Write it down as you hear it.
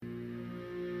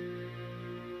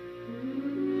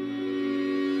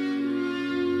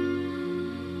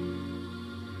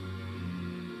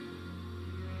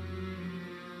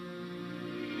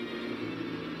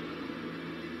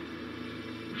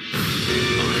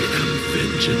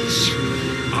vengeance.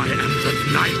 I am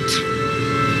the knight.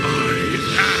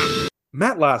 I am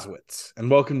Matt Lazowitz,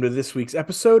 and welcome to this week's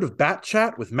episode of Bat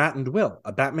Chat with Matt and Will,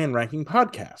 a Batman ranking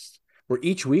podcast, where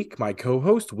each week my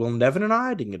co-host Will Nevin and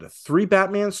I dig into 3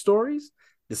 Batman stories,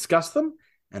 discuss them,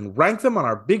 and rank them on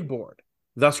our big board,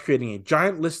 thus creating a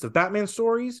giant list of Batman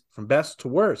stories from best to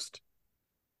worst.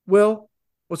 Will,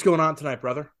 what's going on tonight,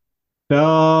 brother?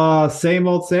 Oh, same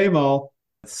old, same old.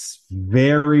 It's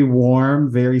very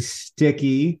warm, very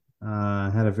sticky.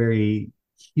 Had a very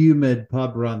humid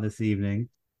pub run this evening.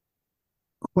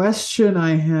 Question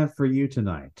I have for you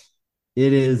tonight.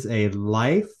 It is a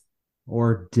life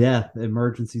or death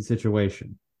emergency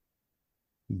situation.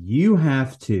 You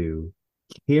have to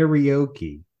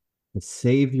karaoke to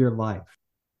save your life.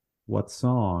 What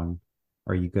song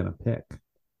are you going to pick?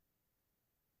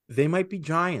 They Might Be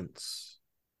Giants.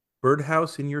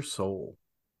 Birdhouse in Your Soul.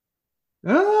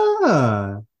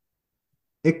 Ah,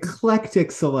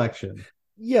 eclectic selection.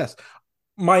 Yes.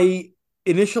 My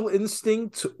initial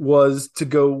instinct was to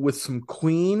go with some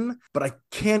Queen, but I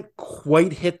can't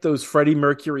quite hit those Freddie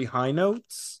Mercury high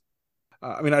notes.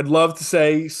 I'd love to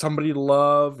say Somebody to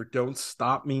Love or Don't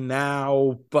Stop Me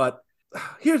Now, but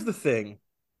here's the thing.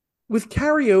 With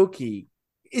karaoke,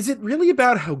 is it really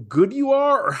about how good you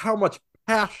are or how much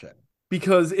passion?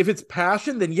 Because if it's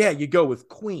passion, then yeah, you go with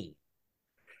Queen.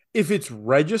 If it's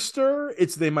register,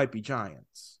 it's They Might Be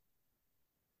Giants.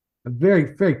 A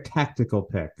very, very tactical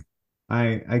pick.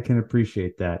 I can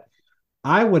appreciate that.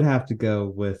 I would have to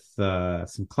go with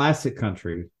some classic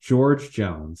country, George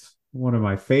Jones, one of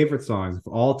my favorite songs of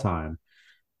all time.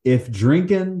 If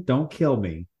Drinkin' Don't Kill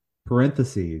Me,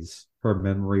 parentheses, her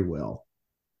memory will.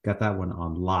 Got that one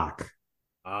on lock.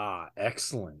 Ah,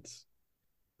 excellent.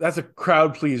 That's a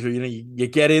crowd pleaser. You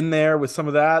get in there with some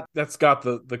of that. That's got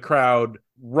the crowd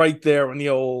right there on the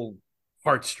old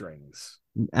heartstrings.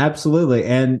 Absolutely.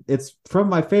 And it's from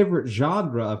my favorite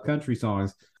genre of country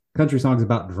songs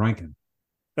about drinking.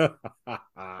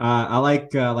 I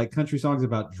like country songs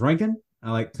about drinking.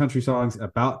 I like country songs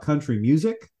about country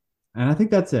music. And I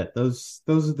think that's it. Those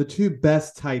are the 2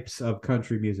 best types of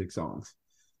country music songs.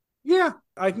 Yeah,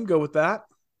 I can go with that.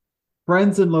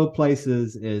 Friends in Low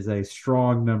Places is a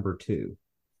strong number 2.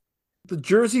 The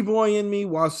Jersey boy in me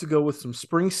wants to go with some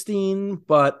Springsteen,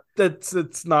 but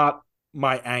it's not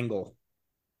my angle.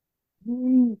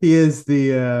 He is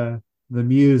the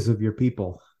muse of your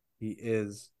people. He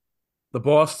is. The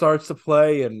boss starts to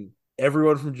play, and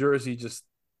everyone from Jersey just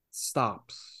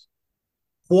stops.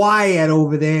 Quiet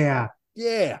over there.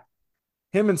 Yeah,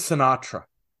 him and Sinatra.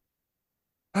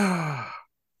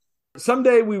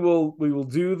 Someday we will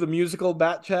do the musical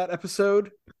Bat Chat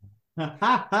episode.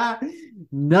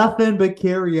 Nothing but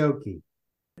karaoke.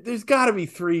 There's got to be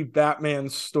 3 Batman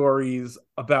stories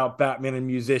about Batman and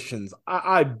musicians.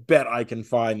 I bet I can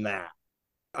find that.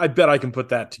 I bet I can put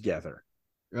that together.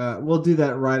 We'll do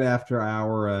that right after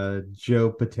our Joe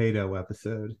Potato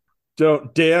episode.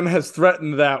 Dan has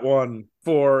threatened that one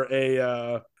for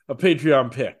a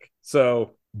Patreon pick.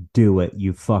 So do it,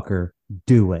 you fucker.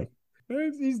 Do it.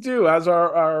 He's due, as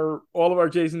are all of our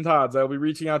Jason Todds. I'll be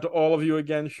reaching out to all of you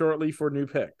again shortly for new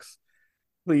picks.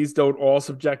 Please don't all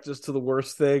subject us to the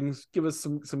worst things. Give us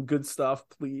some good stuff,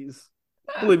 please.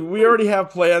 Believe me, we already have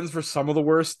plans for some of the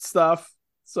worst stuff.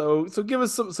 So give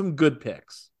us some good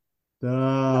picks.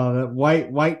 Oh, that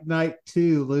White Knight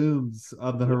 2 looms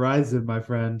on the horizon, my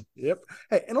friend. Yep.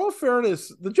 Hey, in all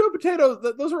fairness, the Joe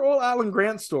Potato, those are all Alan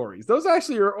Grant stories. Those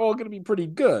actually are all going to be pretty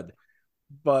good.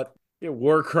 But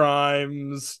War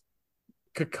Crimes,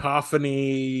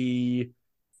 Cacophony,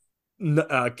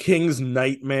 King's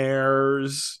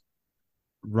Nightmares,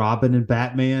 Robin and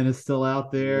Batman is still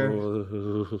out there.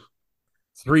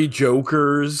 3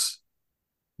 Jokers,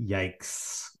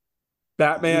 yikes.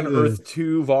 Batman Earth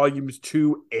 2 volumes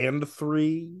 2 and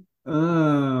 3. I'm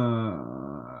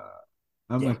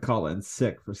gonna call in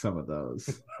sick for some of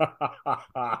those.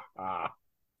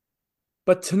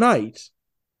 But tonight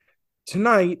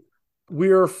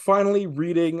we're finally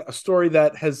reading a story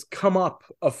that has come up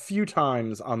a few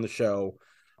times on the show,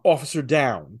 Officer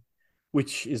Down,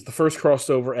 which is the first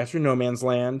crossover after No Man's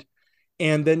Land,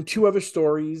 and then 2 other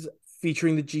stories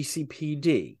featuring the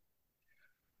GCPD.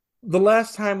 The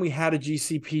last time we had a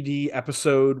GCPD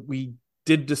episode, we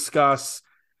did discuss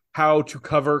how to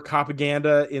cover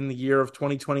propaganda in the year of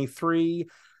 2023.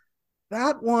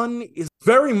 That one is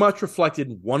very much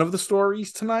reflected in one of the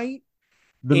stories tonight.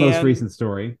 The most recent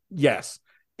story. Yes,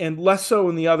 and less so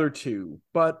in the other 2,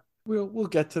 but we'll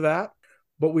get to that.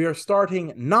 But we are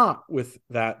starting not with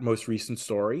that most recent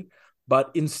story,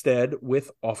 but instead with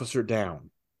Officer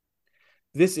Down.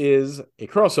 This is a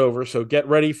crossover, so get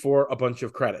ready for a bunch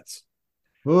of credits.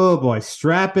 Oh boy,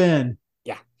 strap in.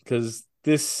 Yeah, because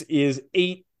this is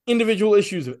 8 individual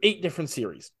issues of 8 different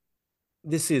series.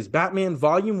 This is Batman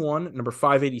Volume 1, number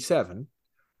 587,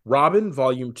 Robin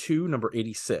Volume 2, number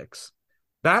 86,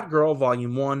 Batgirl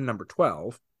Volume 1, number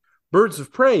 12, Birds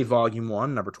of Prey Volume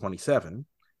 1, number 27,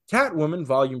 Catwoman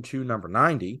Volume 2, number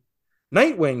 90,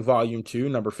 Nightwing Volume 2,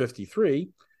 number 53,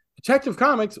 Detective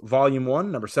Comics Volume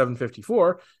 1, number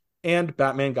 754, and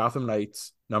Batman Gotham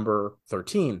Knights, number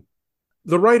 13.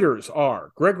 The writers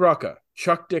are Greg Rucka,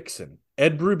 Chuck Dixon,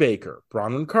 Ed Brubaker,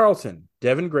 Bronwyn Carlton,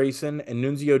 Devin Grayson, and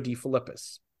Nunzio De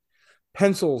Filippis.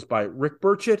 Pencils by Rick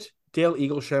Burchett, Dale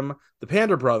Eaglesham, the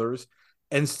Panda Brothers,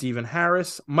 and Stephen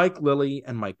Harris, Mike Lilly,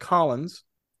 and Mike Collins.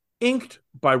 Inked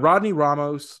by Rodney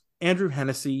Ramos, Andrew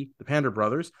Hennessy, the Panda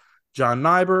Brothers, John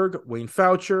Nyberg, Wayne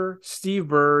Foucher, Steve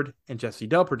Bird, and Jesse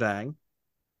Delperdang.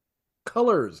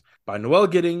 Colors by Noel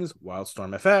Giddings,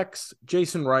 Wildstorm FX,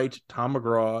 Jason Wright, Tom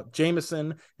McGraw,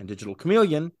 Jameson, and Digital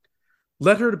Chameleon.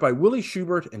 Lettered by Willie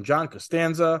Schubert and John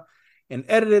Costanza, and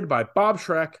edited by Bob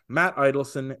Schreck, Matt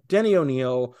Idelson, Denny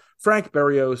O'Neil, Frank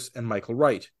Berrios, and Michael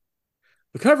Wright.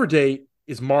 The cover date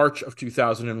is March of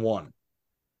 2001.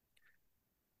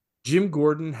 Jim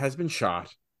Gordon has been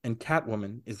shot, and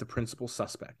Catwoman is the principal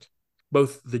suspect.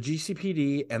 Both the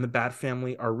GCPD and the Bat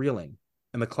family are reeling,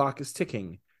 and the clock is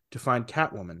ticking to find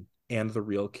Catwoman and the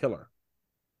real killer.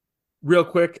 Real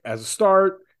quick, as a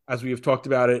start, as we have talked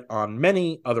about it on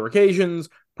many other occasions,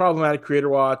 Problematic Creator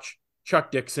Watch,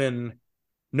 Chuck Dixon,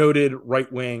 noted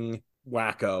right-wing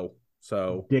wacko.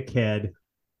 Dickhead.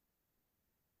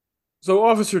 So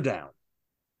Officer Down.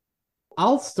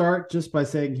 I'll start just by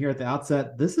saying here at the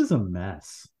outset, this is a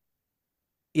mess.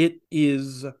 It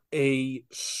is a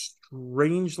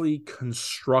strangely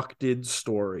constructed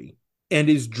story and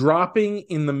is dropping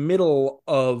in the middle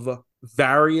of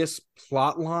various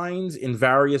plot lines in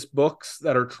various books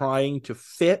that are trying to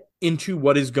fit into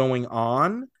what is going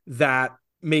on that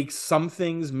makes some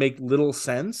things make little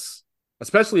sense,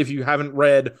 especially if you haven't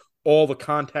read all the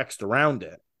context around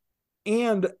it.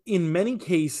 And in many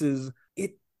cases,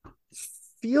 it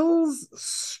feels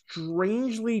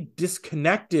strangely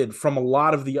disconnected from a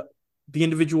lot of the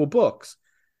individual books.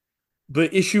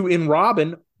 The issue in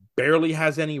Robin barely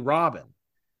has any Robin.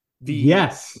 The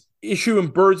issue in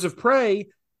Birds of Prey,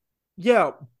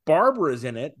 yeah, Barbara's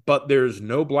in it, but there's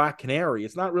no Black Canary.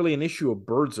 It's not really an issue of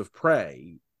Birds of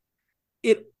Prey.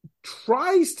 It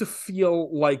tries to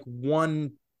feel like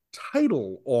one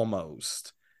title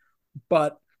almost,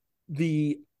 but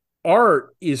the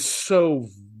art is so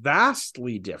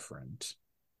vastly different.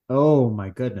 Oh my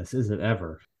goodness, is it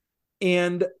ever?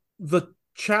 And the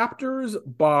chapters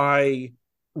by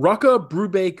Rucka,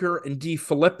 Brubaker, and De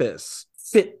Filippis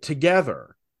fit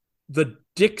together. The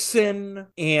Dixon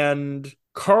and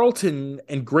Carlton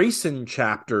and Grayson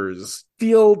chapters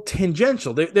feel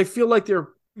tangential. They feel like they're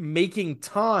making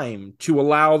time to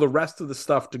allow the rest of the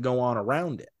stuff to go on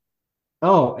around it.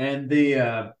 Oh, and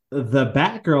the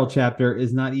Batgirl chapter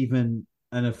is not even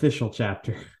an official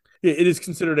chapter. It is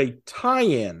considered a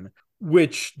tie-in,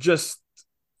 which just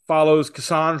follows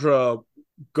Cassandra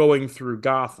going through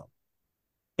Gotham.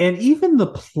 And even the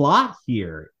plot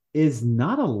here is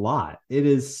not a lot. It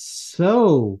is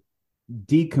so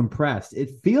decompressed.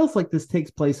 It feels like this takes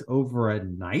place over a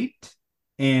night,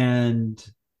 and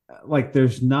like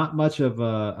there's not much of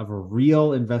a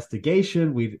real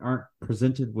investigation. We aren't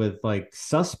presented with like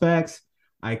suspects.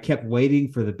 I kept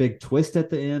waiting for the big twist at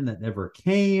the end that never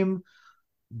came.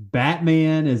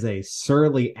 Batman is a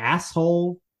surly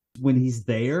asshole when he's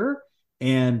there,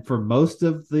 and for most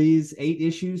of these 8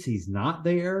 issues he's not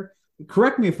there.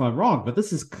 Correct me if I'm wrong, but this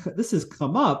has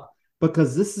come up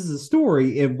because this is a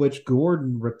story in which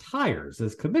Gordon retires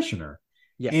as commissioner.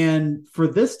 Yeah. And for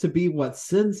this to be what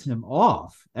sends him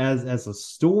off as a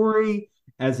story,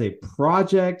 as a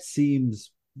project,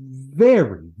 seems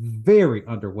very, very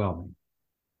underwhelming.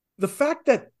 The fact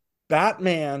that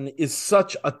Batman is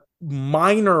such a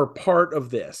minor part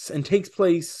of this and takes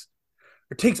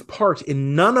part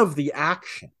in none of the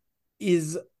action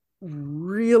is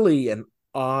really an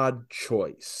odd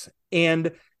choice.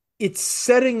 And it's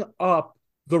setting up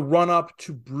the run-up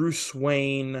to Bruce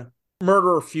Wayne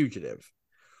Murderer Fugitive,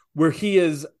 where he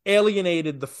has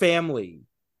alienated the family.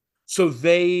 So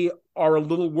they are a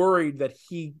little worried that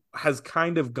he has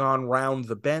kind of gone round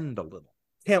the bend a little.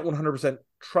 Can't 100%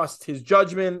 trust his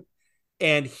judgment,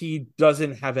 and he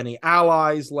doesn't have any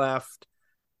allies left.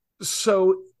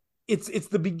 So it's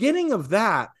the beginning of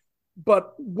that.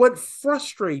 But what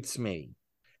frustrates me,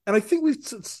 and I think we've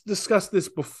discussed this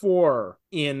before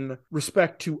in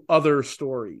respect to other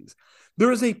stories,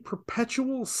 there is a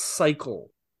perpetual cycle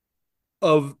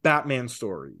of Batman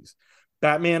stories.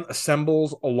 Batman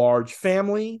assembles a large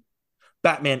family.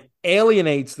 Batman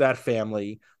alienates that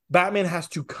family. Batman has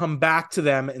to come back to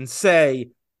them and say,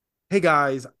 hey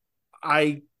guys,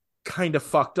 I kind of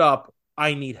fucked up.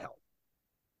 I need help.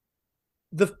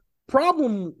 The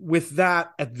problem with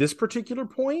that at this particular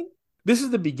point, this is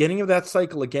the beginning of that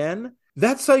cycle again.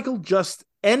 That cycle just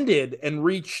ended and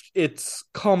reached its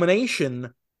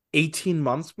culmination 18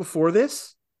 months before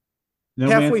this. No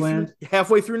Man's Land?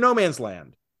 Halfway through No Man's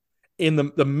Land. In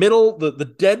the middle, the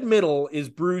dead middle is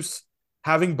Bruce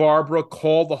having Barbara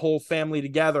call the whole family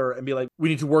together and be like, we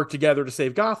need to work together to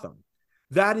save Gotham.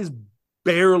 That is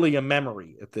barely a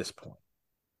memory at this point.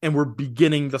 And we're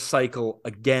beginning the cycle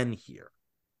again here.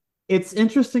 It's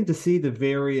interesting to see the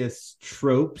various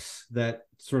tropes that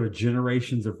sort of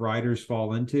generations of writers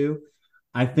fall into.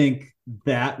 I think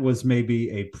that was maybe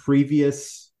a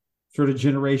previous sort of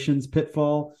generation's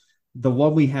pitfall. The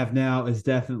one we have now is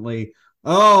definitely,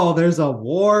 oh, there's a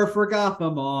war for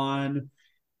Gotham on.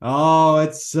 Oh,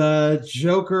 it's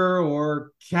Joker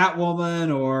or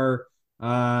Catwoman or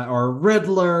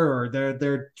Riddler, or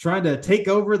they're trying to take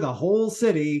over the whole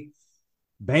city.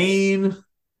 Bane.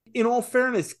 In all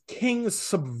fairness, King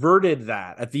subverted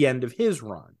that at the end of his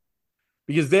run,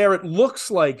 because there it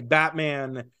looks like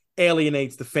Batman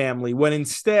alienates the family when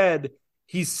instead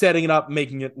he's setting it up,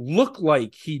 making it look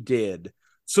like he did,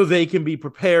 so they can be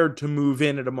prepared to move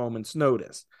in at a moment's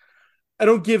notice. I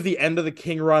don't give the end of the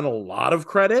King run a lot of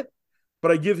credit,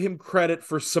 but I give him credit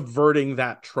for subverting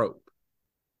that trope.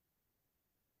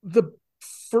 The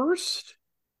first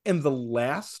and the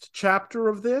last chapter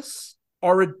of this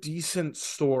are a decent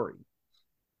story.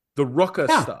 The Rucka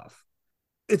stuff.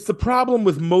 It's the problem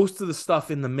with most of the stuff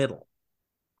in the middle.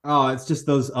 Oh, it's just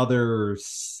those other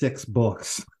 6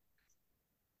 books.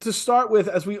 To start with,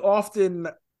 as we often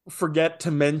forget to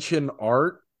mention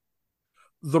art,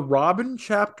 the Robin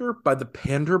chapter by the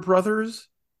Pander brothers,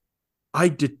 I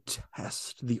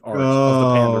detest the art of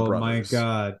the Pander brothers. Oh my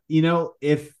God. You know,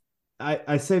 if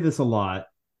I say this a lot,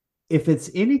 if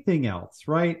it's anything else,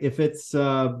 right? If it's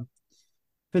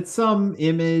some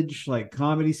Image like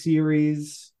comedy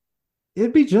series,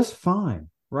 it'd be just fine,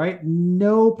 right?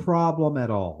 No problem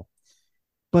at all.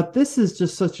 But this is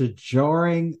just such a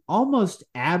jarring, almost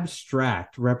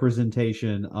abstract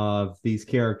representation of these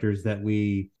characters that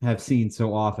we have seen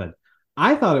so often.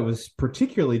 I thought it was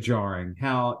particularly jarring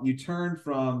how you turn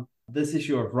from this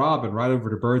issue of Robin right over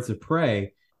to Birds of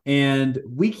Prey, and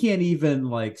we can't even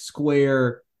like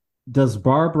square, does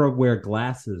Barbara wear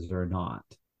glasses or not,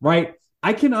 right?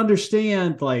 I can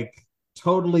understand like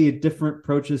totally different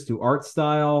approaches to art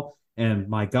style, and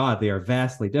my God, they are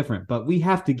vastly different, but we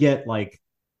have to get like,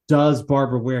 does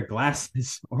Barbara wear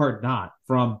glasses or not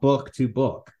from book to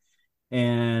book?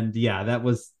 And yeah, that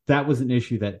was an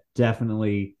issue that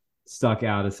definitely stuck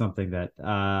out as something that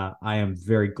I am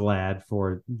very glad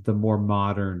for the more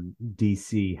modern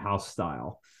DC house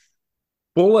style.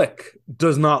 Bullock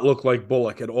does not look like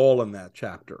Bullock at all in that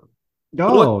chapter.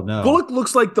 Oh, no. Bullock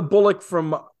looks like the Bullock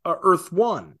from Earth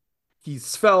 1. He's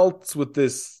svelte with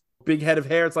this big head of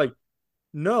hair. It's like,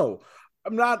 no.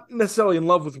 I'm not necessarily in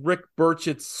love with Rick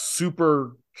Burchett's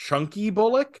super chunky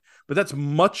Bullock, but that's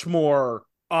much more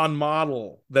on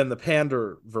model than the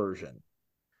Pander version.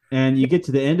 And you get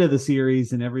to the end of the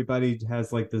series and everybody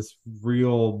has like this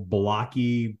real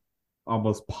blocky,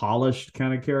 almost polished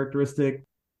kind of characteristic.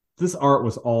 This art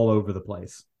was all over the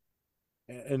place.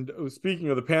 And speaking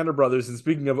of the Pander brothers, and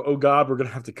speaking of, oh God, we're going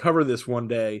to have to cover this one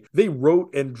day, they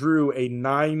wrote and drew a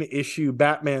 9-issue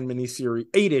Batman miniseries,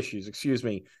 8 issues, excuse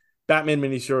me, Batman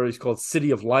miniseries called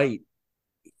City of Light.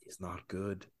 It is not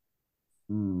good.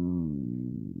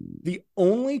 The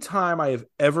only time I have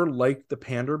ever liked the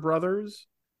Pander brothers,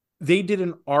 they did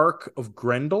an arc of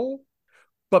Grendel,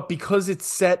 but because it's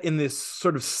set in this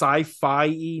sort of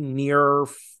sci-fi near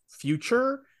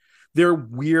future, their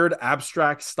weird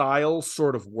abstract style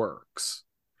sort of works.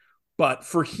 But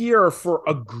for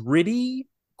a gritty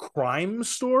crime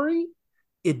story,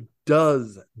 it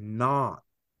does not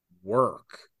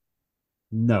work.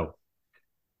 No.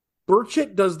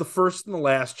 Burchett does the first and the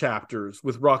last chapters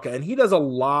with Rucka, and he does a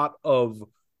lot of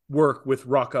work with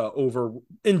Rucka over,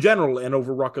 in general, and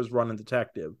over Rucka's run in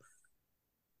Detective.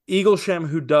 Eaglesham,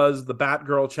 who does the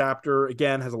Batgirl chapter,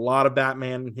 again, has a lot of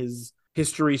Batman in his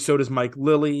history. So does Mike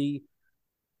Lilly.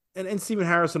 And Stephen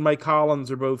Harris and Mike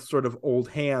Collins are both sort of old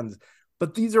hands.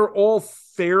 But these are all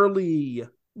fairly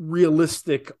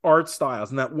realistic art styles.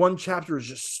 And that one chapter is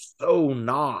just so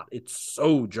not. It's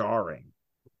so jarring.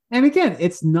 And again,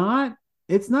 it's not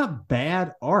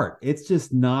bad art. It's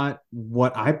just not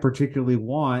what I particularly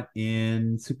want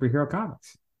in superhero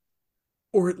comics.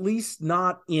 Or at least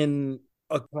not in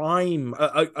a crime,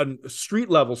 a street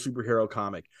level superhero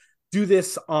comic. Do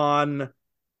this on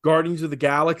Guardians of the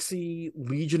Galaxy,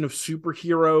 Legion of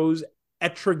Superheroes,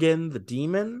 Etrigan the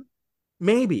Demon?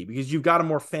 Maybe, because you've got a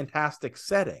more fantastic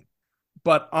setting.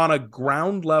 But on a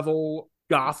ground level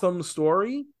Gotham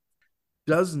story,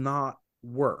 does not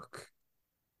work.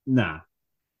 Nah.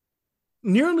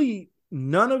 Nearly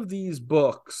none of these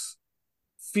books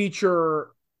feature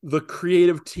the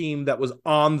creative team that was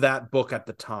on that book at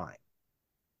the time.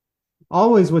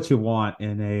 Always what you want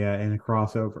in a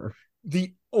crossover.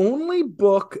 The only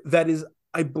book that is,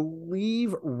 I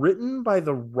believe, written by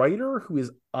the writer who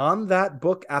is on that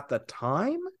book at the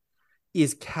time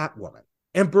is Catwoman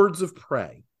and Birds of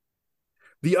Prey.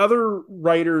 The other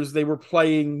writers, they were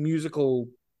playing musical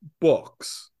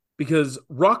books because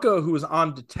Rucka, who is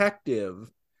on Detective,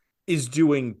 is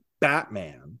doing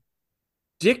Batman.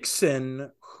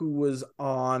 Dixon, who was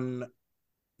on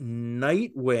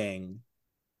Nightwing,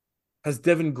 has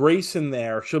Devin Grayson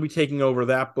there. She'll be taking over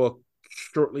that book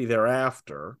shortly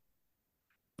thereafter.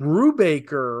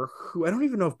 Brubaker, who I don't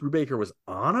even know if Brubaker was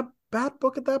on a Bat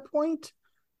book at that point.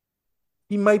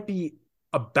 He might be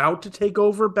about to take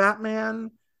over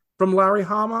Batman from Larry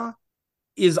Hama,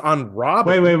 is on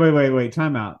Robin. Wait.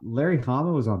 Time out. Larry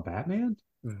Hama was on Batman?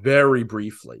 Very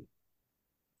briefly.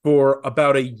 For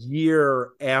about a year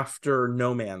after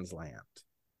No Man's Land.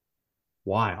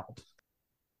 Wild.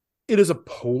 It is a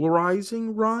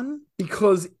polarizing run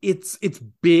because it's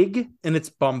big and it's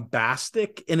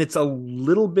bombastic and it's a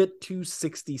little bit too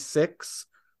 66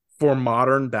 for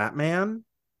modern Batman.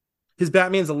 His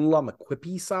Batman's a little on the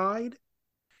quippy side.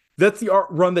 That's the art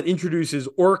run that introduces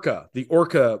Orca, the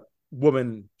Orca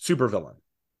woman supervillain.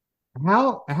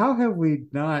 How have we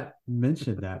not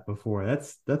mentioned that before?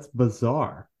 That's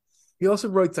bizarre. He also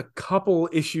writes a couple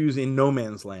issues in No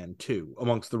Man's Land too,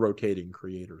 amongst the rotating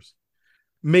creators.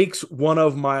 Makes one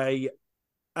of my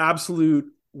absolute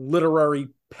literary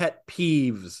pet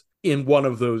peeves in one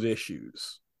of those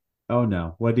issues. Oh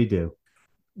no, what'd he do?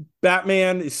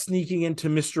 Batman is sneaking into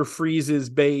Mr. Freeze's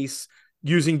base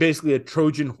using basically a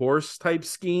Trojan horse type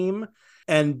scheme.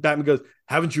 And Batman goes,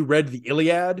 haven't you read the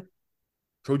Iliad?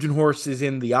 Trojan horse is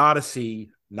in the Odyssey,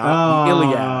 not the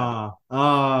Iliad.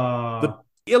 The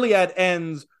Iliad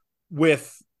ends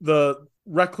with the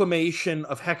reclamation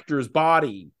of Hector's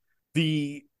body.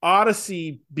 The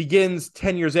Odyssey begins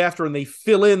 10 years after, and they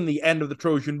fill in the end of the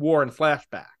Trojan War in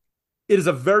flashback. It is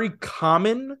a very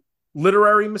common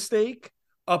literary mistake,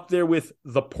 up there with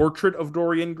the portrait of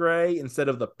Dorian Gray instead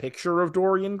of the picture of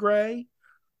Dorian Gray.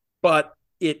 But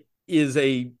it is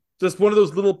just one of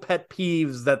those little pet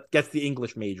peeves that gets the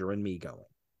English major in me going.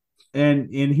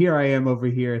 And here I am over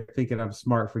here thinking I'm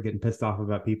smart for getting pissed off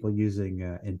about people using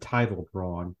entitled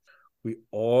wrong. We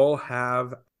all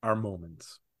have our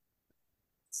moments.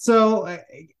 So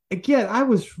again, I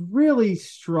was really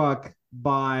struck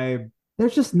by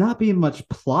there's just not being much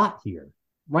plot here,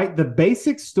 right? The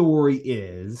basic story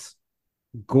is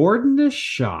Gordon is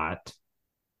shot.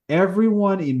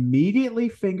 Everyone immediately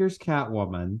fingers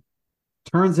Catwoman.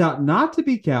 Turns out not to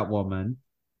be Catwoman.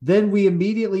 Then we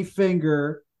immediately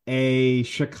finger a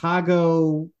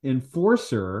Chicago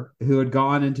enforcer who had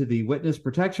gone into the witness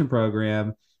protection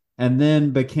program and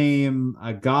then became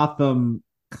a Gotham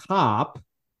cop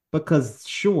because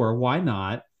sure, why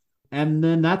not? And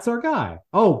then that's our guy.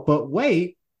 Oh, but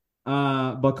wait,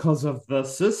 because of the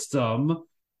system,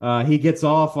 he gets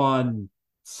off on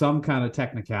some kind of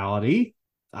technicality,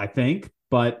 I think,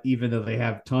 but even though they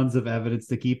have tons of evidence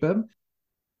to keep him.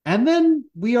 And then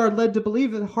we are led to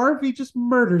believe that Harvey just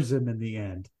murders him in the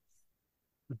end.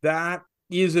 That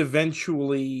is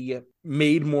eventually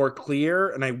made more clear,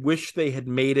 and I wish they had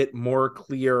made it more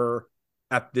clear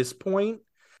at this point,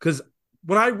 because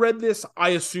when I read this, I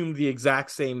assumed the exact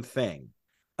same thing.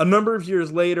 A number of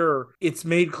years later, it's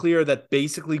made clear that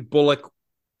basically Bullock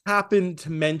happened to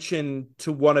mention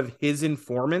to one of his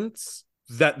informants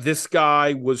that this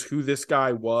guy was who this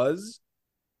guy was.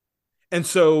 And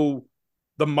so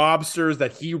the mobsters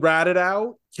that he ratted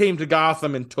out came to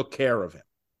Gotham and took care of him.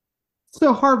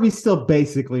 So Harvey still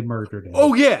basically murdered him.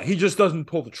 Oh, yeah, he just doesn't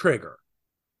pull the trigger.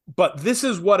 But this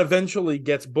is what eventually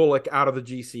gets Bullock out of the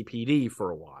GCPD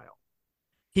for a while.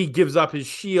 He gives up his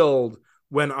shield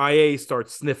when IA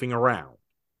starts sniffing around.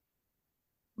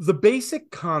 The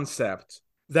basic concept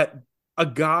that a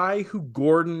guy who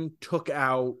Gordon took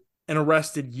out and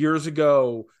arrested years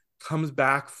ago comes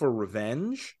back for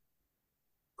revenge,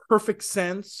 perfect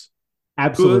sense.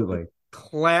 Absolutely. Good,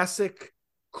 classic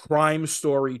crime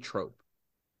story trope.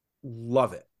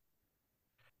 Love it.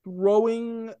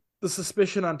 Throwing the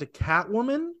suspicion onto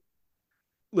Catwoman.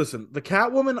 Listen, the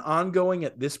Catwoman ongoing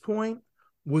at this point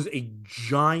was a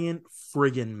giant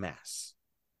friggin' mess.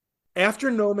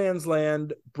 After No Man's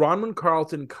Land, Bronwyn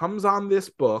Carlton comes on this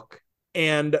book,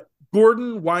 and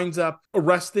Gordon winds up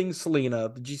arresting Selena.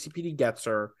 The GCPD gets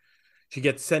her. She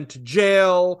gets sent to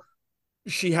jail.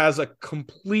 She has a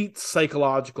complete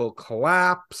psychological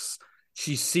collapse.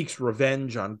 She seeks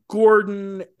revenge on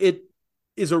Gordon. It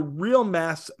is a real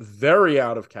mess, very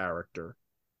out of character.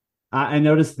 I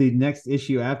noticed the next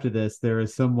issue after this, there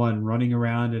is someone running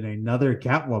around in another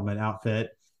Catwoman outfit,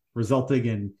 resulting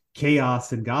in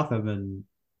chaos in Gotham and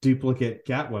duplicate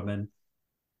Catwoman.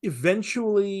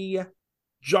 Eventually,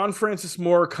 John Francis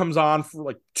Moore comes on for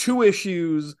like 2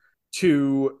 issues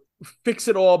to fix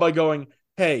it all by going,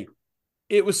 hey,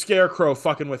 it was Scarecrow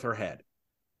fucking with her head.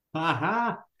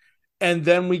 Aha. And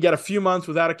then we get a few months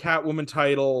without a Catwoman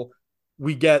title.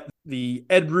 We get the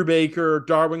Ed Brubaker,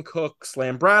 Darwin Cook,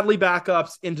 Slam Bradley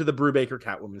backups into the Brubaker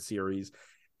Catwoman series.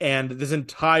 And this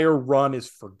entire run is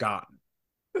forgotten.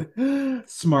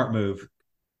 Smart move.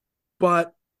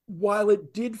 But while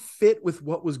it did fit with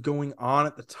what was going on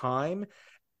at the time,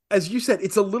 as you said,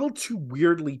 it's a little too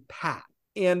weirdly pat.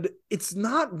 And it's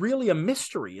not really a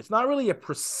mystery. It's not really a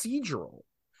procedural.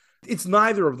 It's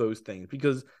neither of those things,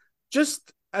 because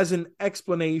just as an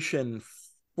explanation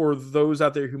for those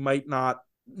out there who might not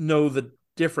know the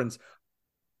difference,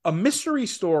 a mystery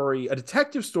story, a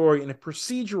detective story, and a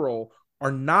procedural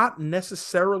are not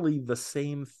necessarily the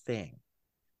same thing.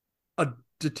 A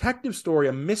detective story,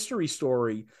 a mystery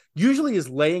story, usually is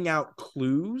laying out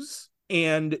clues,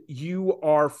 and you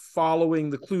are following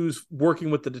the clues,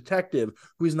 working with the detective,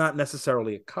 who is not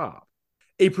necessarily a cop.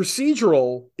 A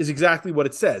procedural is exactly what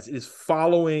it says. It is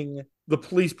following the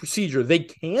police procedure. They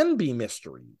can be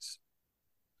mysteries.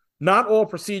 Not all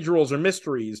procedurals are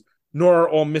mysteries, nor are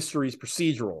all mysteries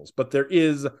procedurals, but there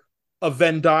is a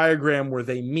Venn diagram where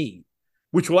they meet,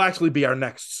 which will actually be our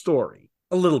next story.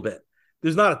 A little bit.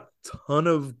 There's not a ton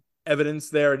of evidence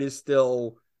there. It is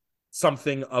still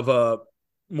something of a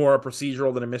more a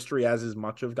procedural than a mystery, as is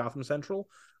much of Gotham Central,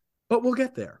 but we'll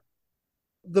get there.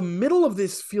 The middle of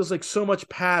this feels like so much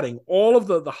padding. All of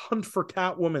the hunt for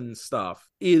Catwoman stuff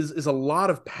is a lot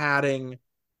of padding.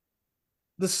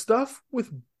 The stuff with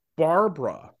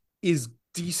Barbara is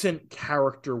decent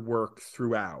character work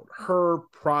throughout. Her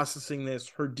processing this,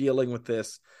 her dealing with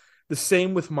this. The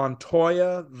same with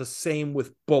Montoya, the same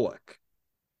with Bullock.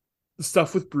 The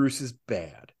stuff with Bruce is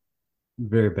bad.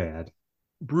 Very bad.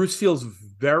 Bruce feels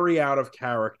very out of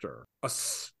character,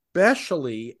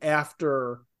 especially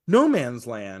after No Man's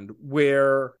Land,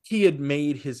 where he had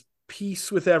made his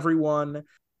peace with everyone.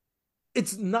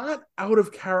 It's not out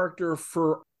of character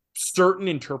for certain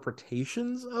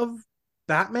interpretations of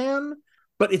Batman,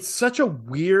 but it's such a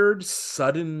weird,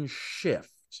 sudden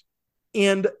shift.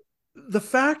 And the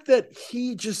fact that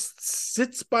he just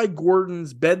sits by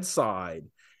Gordon's bedside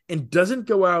and doesn't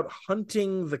go out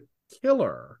hunting the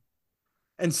killer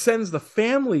and sends the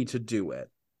family to do it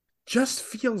just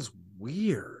feels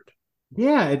weird.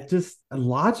 Yeah, it just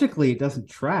logically it doesn't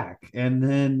track. And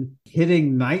then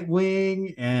hitting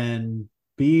Nightwing and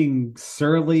being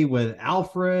surly with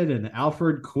Alfred and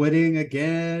Alfred quitting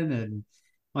again, and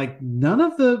like none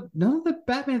of the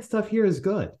Batman stuff here is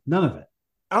good. None of it.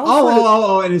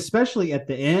 And especially at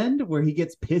the end where he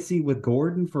gets pissy with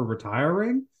Gordon for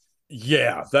retiring.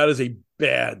 Yeah, that is a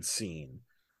bad scene.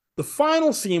 The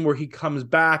final scene where he comes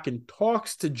back and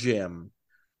talks to Jim,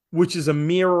 which is a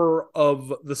mirror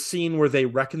of the scene where they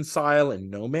reconcile in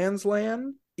No Man's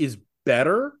Land, is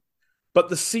better. But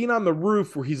the scene on the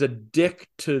roof where he's a dick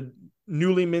to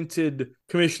newly minted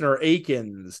Commissioner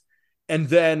Akins and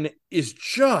then is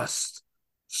just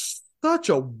such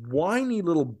a whiny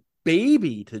little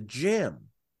baby to Jim.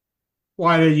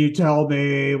 Why didn't you tell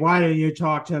me? Why didn't you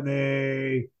talk to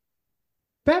me?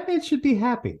 Batman should be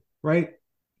happy, right?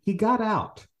 He got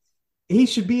out. He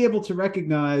should be able to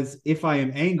recognize if I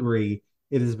am angry,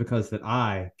 it is because that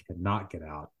I cannot get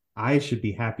out. I should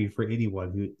be happy for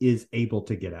anyone who is able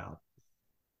to get out.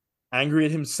 Angry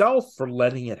at himself for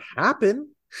letting it happen?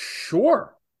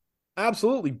 Sure.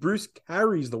 Absolutely. Bruce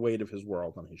carries the weight of his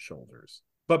world on his shoulders.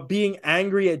 But being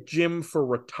angry at Jim for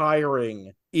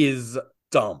retiring is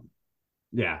dumb.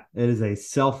 Yeah, it is a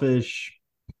selfish,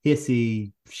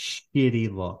 pissy,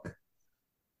 shitty look.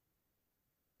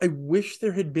 I wish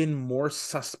there had been more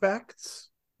suspects,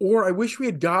 or I wish we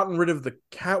had gotten rid of the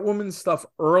Catwoman stuff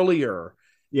earlier.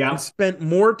 Yeah. And spent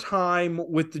more time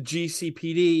with the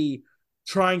GCPD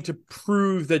trying to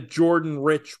prove that Jordan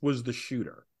Rich was the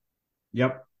shooter.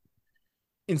 Yep.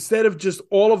 Instead of just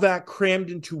all of that crammed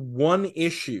into one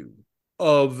issue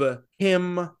of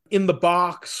him in the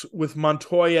box with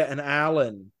Montoya and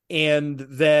Allen and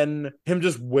then him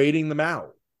just waiting them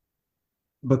out.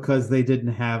 Because they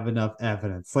didn't have enough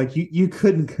evidence. Like you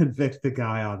couldn't convict the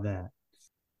guy on that.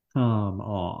 Come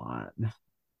on.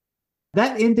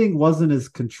 That ending wasn't as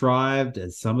contrived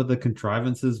as some of the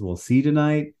contrivances we'll see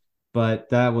tonight, but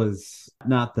that was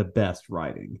not the best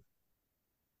writing.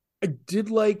 I did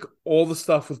like all the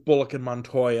stuff with Bullock and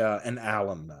Montoya and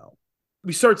Allen, though.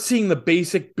 We start seeing the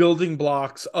basic building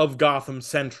blocks of Gotham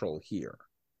Central here.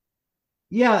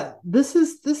 Yeah, this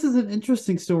is an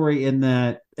interesting story in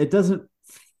that it doesn't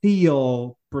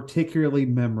feel particularly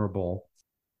memorable,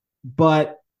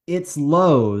 but its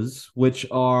lows, which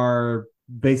are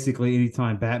basically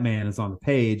anytime Batman is on the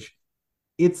page,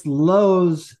 its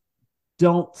lows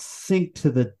don't sink to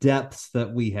the depths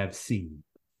that we have seen.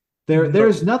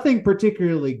 There's nothing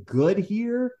particularly good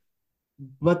here,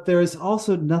 but there's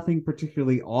also nothing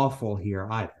particularly awful here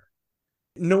either.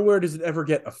 Nowhere does it ever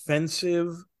get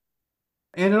offensive.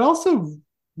 And it also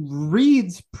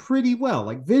reads pretty well.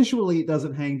 Like visually, it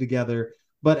doesn't hang together,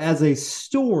 but as a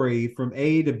story from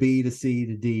A to B to C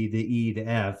to D to E to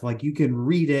F, like you can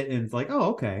read it and it's like,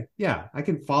 oh, okay, yeah, I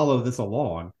can follow this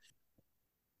along.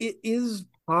 It is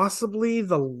possibly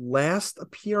the last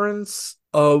appearance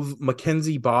of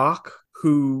Mackenzie Bach,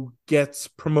 who gets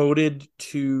promoted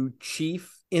to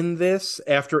chief in this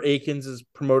after Akins is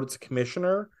promoted to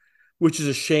commissioner, which is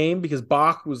a shame because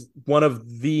Bach was one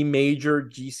of the major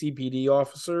GCPD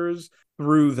officers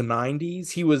through the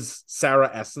 90s. He was Sarah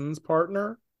Essen's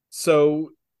partner. So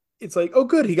it's like, oh,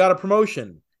 good, he got a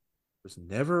promotion. Was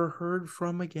never heard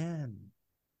from again.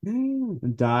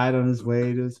 And died on his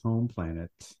way to his home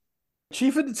planet.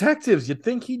 Chief of Detectives, you'd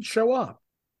think he'd show up.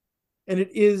 And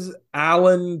it is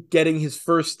Alan getting his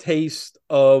first taste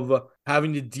of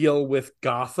having to deal with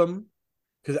Gotham,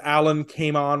 because Alan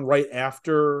came on right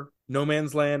after No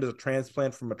Man's Land as a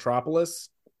transplant from Metropolis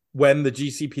when the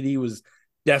GCPD was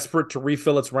desperate to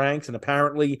refill its ranks and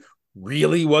apparently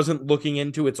really wasn't looking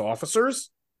into its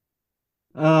officers.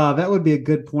 That would be a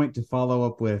good point to follow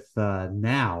up with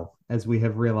now, as we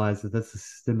have realized that that's a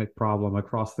systemic problem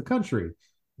across the country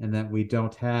and that we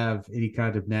don't have any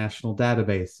kind of national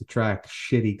database to track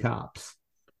shitty cops.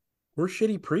 We're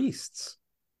shitty priests.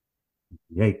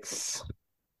 Yikes.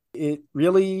 It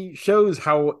really shows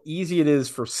how easy it is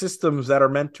for systems that are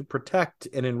meant to protect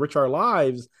and enrich our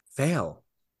lives fail.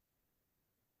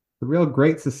 The real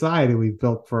great society we've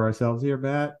built for ourselves here,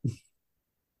 Matt.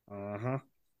 Uh-huh.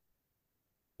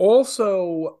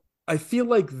 Also, I feel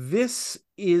like this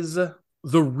is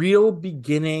the real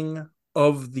beginning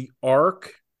of the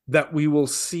arc that we will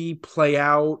see play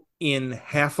out in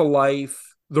Half a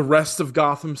Life, the rest of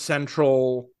Gotham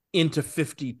Central into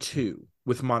 52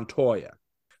 with Montoya.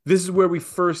 This is where we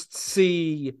first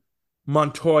see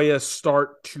Montoya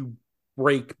start to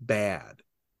break bad.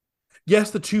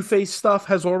 Yes, the Two-Face stuff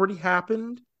has already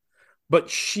happened, but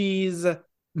she's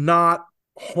not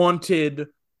haunted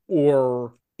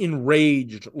or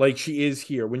enraged like she is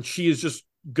here when she is just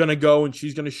gonna go and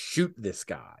she's gonna shoot this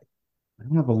guy.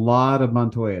 I have a lot of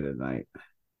Montoya tonight.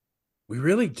 We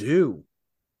really do.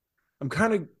 I'm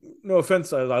kind of, no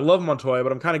offense, I love Montoya,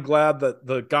 but I'm kind of glad that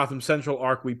the Gotham Central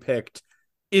arc we picked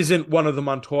isn't one of the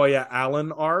Montoya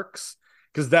Allen arcs,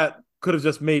 because that could have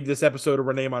just made this episode a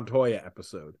Renee Montoya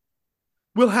episode.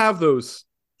 We'll have those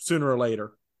sooner or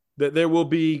later. There will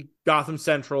be Gotham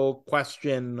Central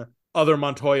question other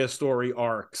Montoya story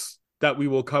arcs that we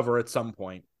will cover at some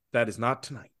point. That is not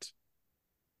tonight.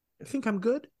 I think I'm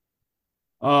good.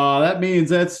 That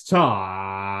means it's time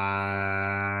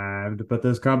to put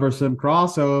this cumbersome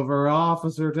crossover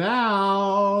officer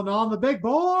down on the big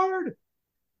board.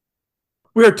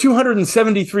 We are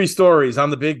 273 stories on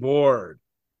the big board.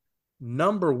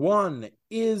 Number 1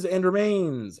 is and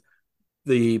remains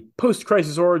the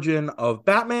post-crisis origin of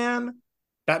Batman,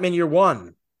 Batman Year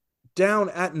 1. Down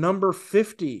at number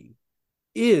 50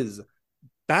 is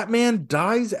Batman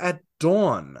Dies at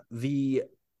Dawn, the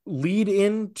lead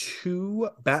into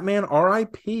Batman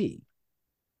R.I.P.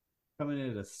 Coming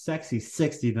in at a sexy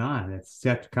 69. That's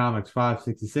Skeptic Comics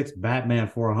 566, Batman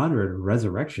 400,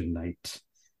 Resurrection Night.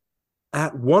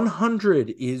 At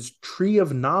 100 is Tree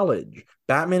of Knowledge,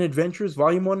 Batman Adventures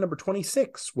Volume 1, number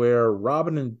 26, where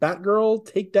Robin and Batgirl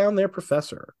take down their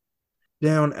professor.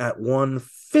 Down at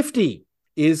 150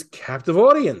 is Captive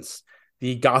Audience,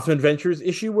 the Gotham Adventures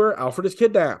issue where Alfred is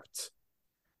kidnapped.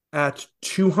 At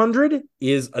 200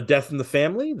 is A Death in the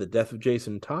Family, the death of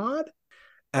Jason Todd.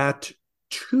 At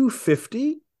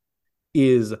 250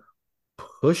 is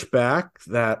Pushback,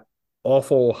 that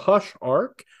awful Hush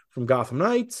arc from Gotham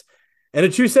Knights. And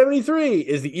at 273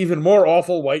 is the even more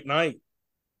awful White Knight.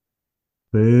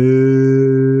 Boo.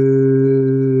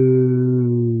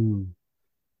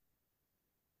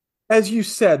 As you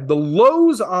said, the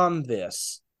lows on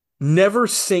this never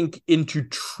sink into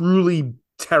truly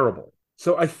terrible.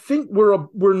 So I think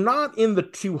we're not in the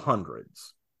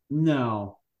 200s.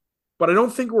 No. But I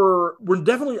don't think we're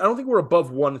definitely I don't think we're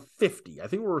above 150. I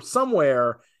think we're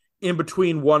somewhere in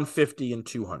between 150 and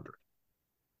 200.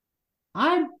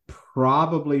 I'd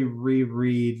probably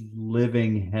reread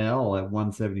Living Hell at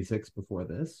 176 before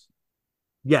this.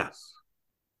 Yes.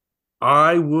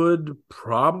 I would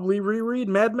probably reread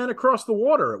Mad Men Across the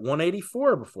Water at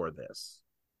 184 before this.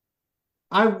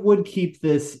 I would keep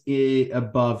this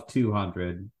above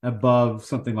 200, above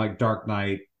something like Dark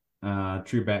Knight,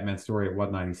 True Batman Story at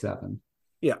 197.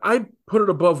 Yeah, I put it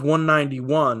above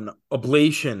 191,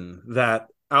 Oblation, that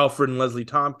Alfred and Leslie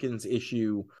Tompkins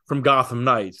issue from Gotham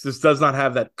Knights. This does not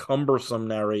have that cumbersome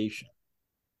narration.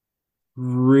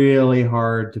 Really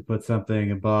hard to put something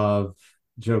above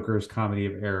Joker's Comedy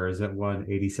of Errors at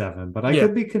 187, but I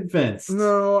could be convinced.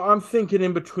 No, I'm thinking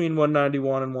in between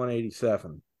 191 and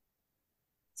 187.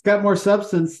 It's got more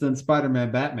substance than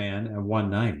Spider-Man Batman at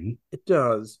 190. It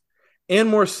does. And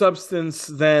more substance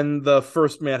than the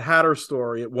first Mad Hatter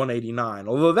story at 189,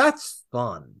 although that's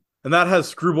fun. And that has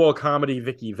screwball comedy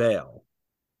Vicky Vale.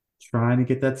 Trying to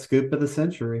get that scoop of the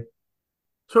century.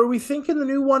 So are we thinking the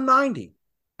new 190?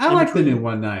 I like the new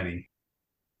 190.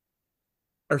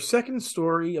 Our second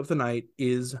story of the night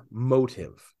is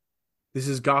Motive. This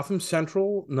is Gotham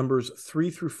Central, numbers 3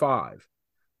 through 5.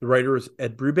 The writer is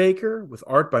Ed Brubaker, with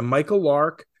art by Michael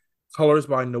Lark, colors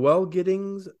by Noel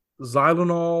Giddings,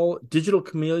 Xylonol, Digital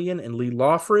Chameleon, and Lee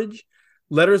Lawfridge,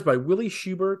 letters by Willie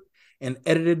Schubert, and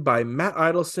edited by Matt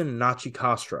Idelson and Nachi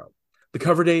Castro. The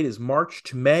cover date is March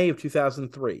to May of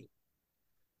 2003.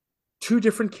 Two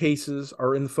different cases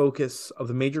are in the focus of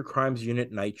the Major Crimes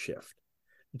Unit night shift.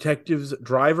 Detectives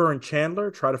Driver and Chandler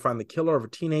try to find the killer of a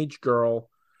teenage girl.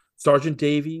 Sergeant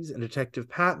Davies and Detective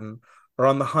Patton are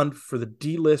on the hunt for the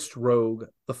D-list rogue,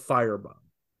 the Firebug.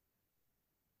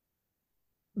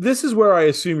 This is where I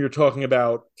assume you're talking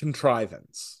about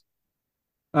Contrivance.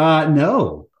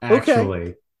 No, actually.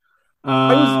 Okay.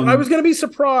 I was going to be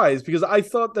surprised because I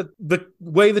thought that the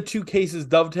way the two cases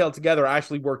dovetailed together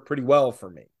actually worked pretty well for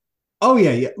me. Oh,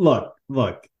 yeah.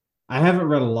 Look. I haven't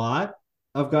read a lot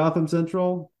of Gotham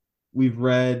Central. We've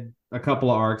read a couple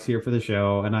of arcs here for the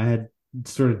show, and I had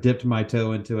sort of dipped my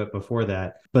toe into it before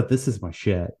that. But this is my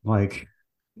shit. Like,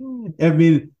 I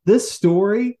mean, this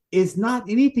story is not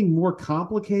anything more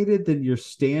complicated than your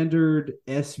standard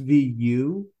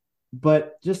SVU,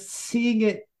 but just seeing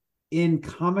it in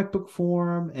comic book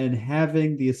form and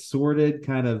having the assorted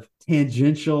kind of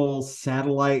tangential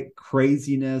satellite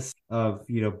craziness of,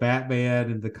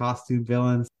 Batman and the costume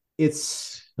villains.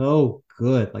 It's so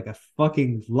good. Like, I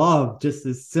fucking love just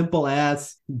this simple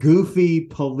ass, goofy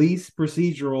police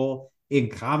procedural in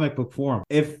comic book form.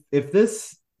 If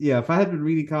I had been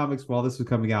reading comics while this was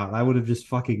coming out, I would have just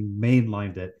fucking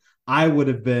mainlined it. I would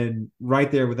have been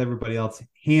right there with everybody else,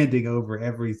 handing over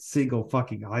every single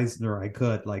fucking Eisner I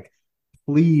could. Like,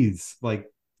 please, like,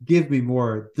 give me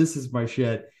more. This is my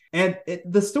shit. And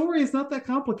the story is not that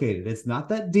complicated. It's not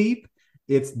that deep.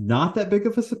 It's not that big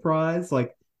of a surprise.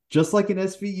 Like, just like in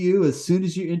SVU, as soon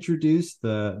as you introduce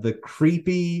the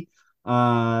creepy,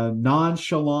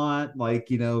 nonchalant,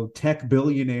 tech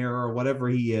billionaire or whatever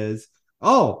he is,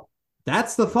 oh,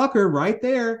 that's the fucker right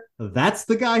there. That's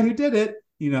the guy who did it.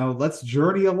 Let's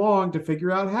journey along to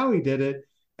figure out how he did it.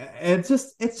 And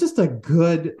it's just a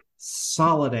good,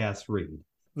 solid ass read.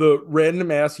 The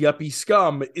random ass yuppie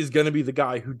scum is going to be the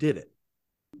guy who did it.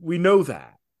 We know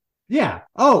that. Yeah.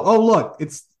 Oh, look,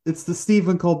 it's the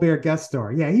Stephen Colbert guest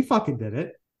star. Yeah, he fucking did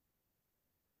it.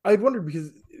 I'd wondered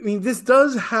because, this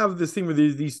does have this thing where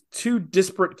there's these two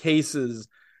disparate cases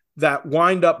that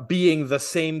wind up being the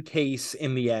same case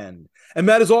in the end. And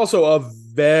that is also a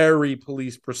very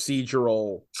police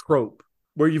procedural trope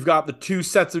where you've got the two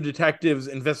sets of detectives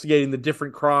investigating the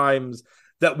different crimes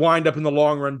that wind up in the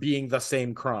long run being the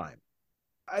same crime.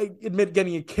 I admit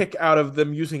getting a kick out of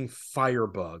them using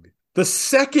Firebug. The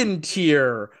second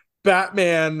tier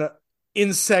Batman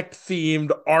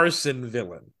insect-themed arson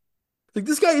villain. Like,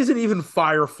 this guy isn't even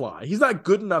Firefly. He's not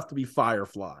good enough to be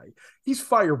Firefly. He's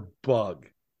Firebug.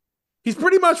 He's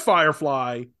pretty much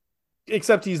Firefly,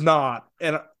 except he's not.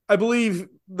 And I believe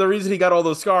the reason he got all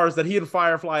those scars that he and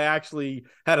Firefly actually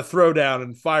had a throwdown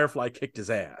and Firefly kicked his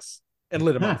ass and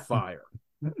lit him on fire.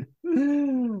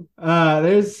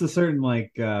 There's a certain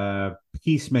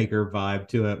Peacemaker vibe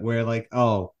to it where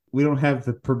we don't have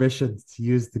the permission to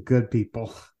use the good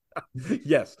people.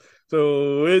 Yes.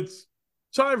 So it's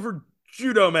time for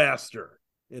Judo Master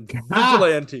and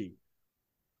Vigilante.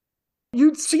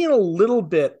 You'd seen a little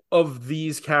bit of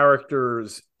these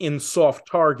characters in Soft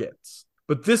Targets,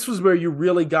 but this was where you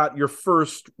really got your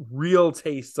first real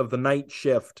taste of the night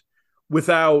shift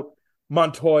without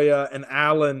Montoya and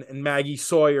Alan and Maggie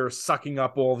Sawyer sucking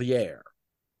up all the air.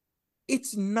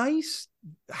 It's nice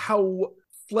how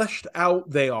fleshed out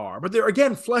they are, but they're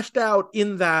again fleshed out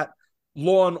in that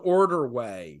Law and Order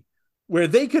way, where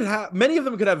they could have, many of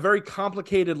them could have very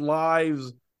complicated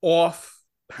lives off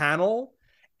panel,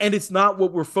 and it's not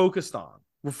what we're focused on.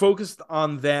 We're focused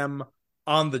on them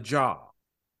on the job.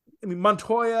 I mean,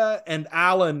 Montoya and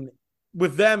Alan,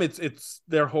 with them, it's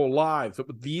their whole lives. But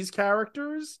with these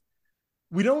characters,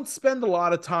 we don't spend a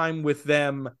lot of time with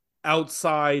them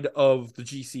outside of the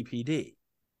GCPD.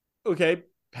 Okay,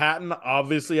 Patton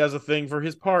obviously has a thing for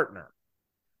his partner.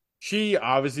 She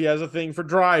obviously has a thing for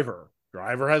Driver.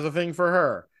 Driver has a thing for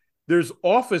her. There's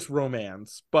office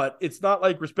romance, but it's not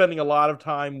like we're spending a lot of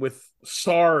time with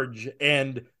Sarge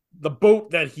and the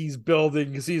boat that he's building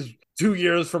because he's 2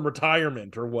 years from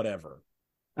retirement or whatever.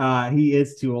 He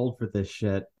is too old for this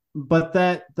shit. But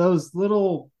those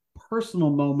little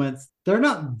personal moments, they're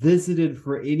not visited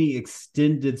for any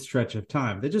extended stretch of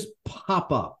time. They just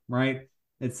pop up, right?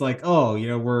 It's like, oh,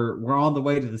 we're on the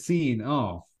way to the scene.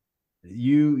 Oh,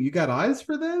 you got eyes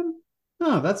for them?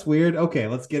 Oh, that's weird. Okay,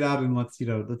 let's get out and let's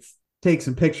take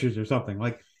some pictures or something.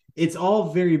 Like, it's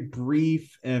all very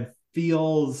brief and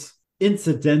feels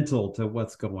incidental to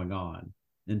what's going on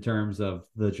in terms of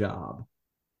the job.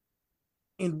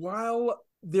 And while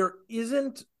there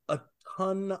isn't a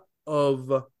ton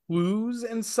of clues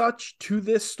and such to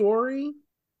this story,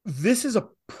 this is a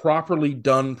properly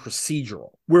done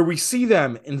procedural where we see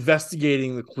them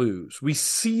investigating the clues. We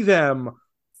see them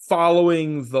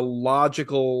following the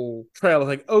logical trail.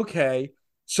 Like, okay,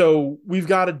 so we've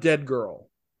got a dead girl.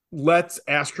 Let's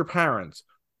ask her parents.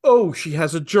 Oh, she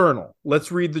has a journal.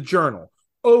 Let's read the journal.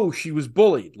 Oh, she was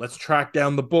bullied. Let's track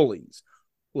down the bullies.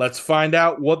 Let's find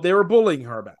out what they were bullying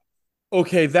her about.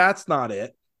 Okay, that's not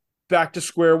it. Back to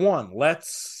square one.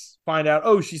 Let's find out,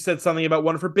 oh, she said something about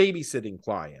one of her babysitting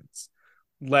clients.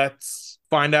 Let's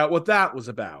find out what that was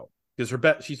about.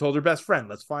 Because she told her best friend,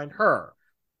 let's find her.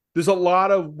 There's a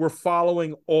lot of, we're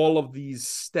following all of these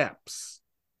steps.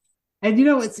 And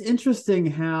it's interesting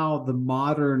how the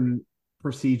modern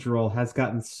procedural has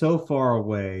gotten so far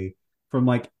away from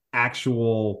like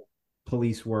actual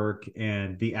police work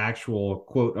and the actual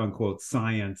quote unquote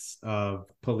science of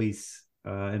police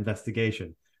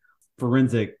investigation.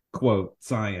 Forensic quote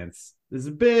science is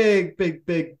a big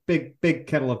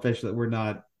kettle of fish that we're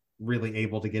not really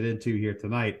able to get into here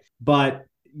tonight. But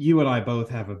you and I both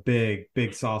have a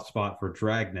big soft spot for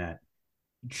Dragnet.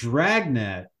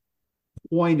 Dragnet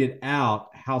pointed out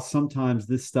how sometimes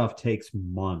this stuff takes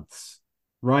months,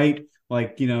 right?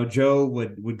 Like, Joe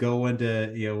would go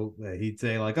into, he'd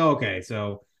say like, oh, okay,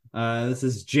 so this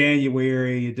is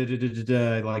January,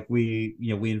 like we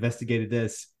investigated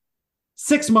this.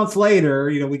 6 months later,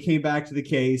 we came back to the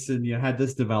case and had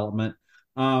this development.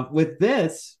 With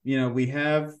this, we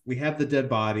have the dead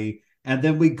body, and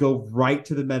then we go right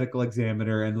to the medical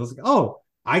examiner, and it's like, oh,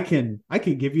 I can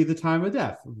give you the time of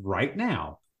death right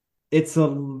now. It's a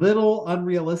little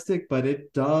unrealistic, but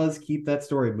it does keep that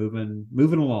story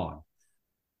moving along.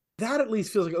 That at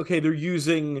least feels like, okay, they're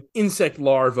using insect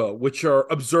larvae, which are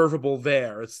observable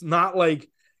there. It's not like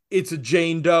it's a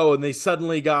Jane Doe and they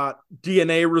suddenly got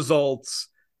DNA results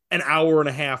an hour and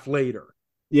a half later.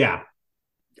 Yeah.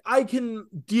 I can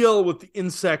deal with the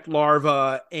insect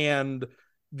larva and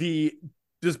the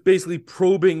just basically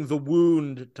probing the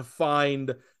wound to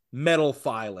find metal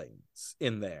filings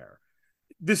in there.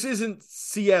 This isn't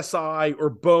CSI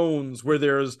or Bones where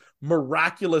there's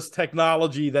miraculous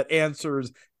technology that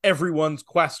answers everyone's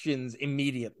questions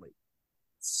immediately.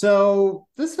 So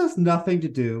this has nothing to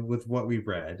do with what we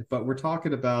read, but we're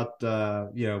talking about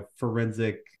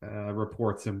forensic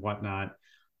reports and whatnot.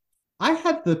 I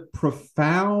had the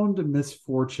profound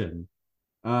misfortune.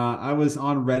 I was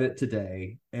on Reddit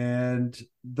today, and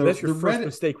that's your first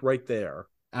mistake right there.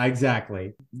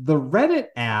 Exactly. The Reddit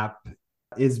app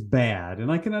is bad,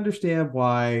 and I can understand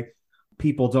why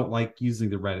people don't like using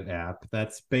the Reddit app.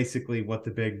 That's basically what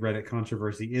the big Reddit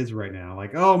controversy is right now.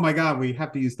 Like, oh my God, we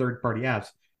have to use third-party apps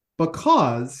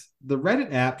because the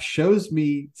Reddit app shows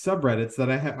me subreddits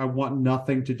that I want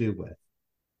nothing to do with.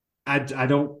 I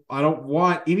don't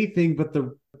want anything but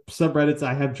the subreddits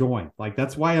I have joined. Like,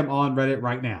 that's why I'm on Reddit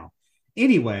right now.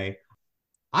 Anyway,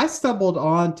 I stumbled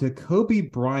on to Kobe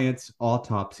Bryant's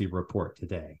autopsy report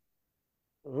today.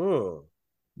 Oh.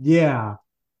 Yeah.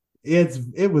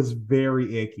 It was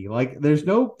very icky. Like, there's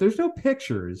no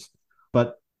pictures,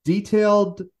 but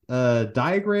detailed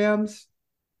diagrams.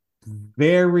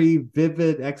 very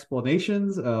vivid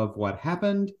explanations of what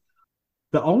happened.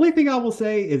 The only thing I will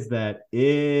say is that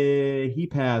he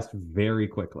passed very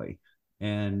quickly,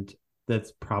 and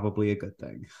that's probably a good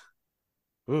thing.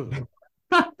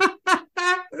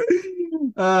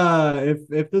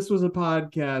 If this was a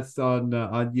podcast on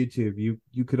YouTube,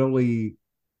 you could only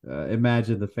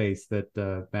imagine the face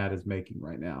that Matt is making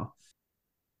right now.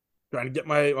 Trying to get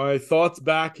my thoughts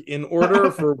back in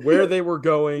order for where they were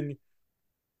going.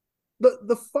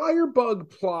 The Firebug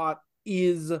plot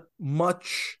is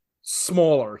much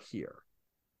smaller here.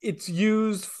 It's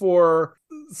used for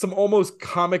some almost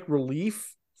comic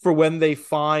relief for when they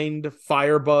find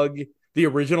Firebug, the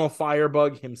original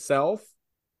Firebug himself,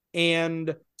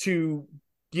 and to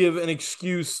give an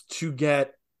excuse to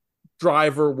get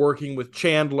Driver working with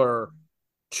Chandler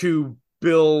to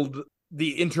build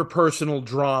the interpersonal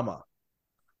drama.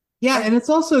 Yeah, and it's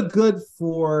also good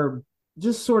for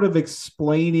just sort of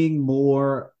explaining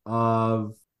more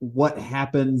of what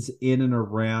happens in and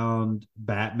around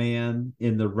Batman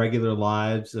in the regular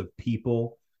lives of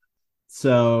people.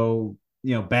 So,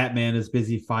 Batman is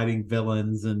busy fighting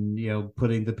villains and,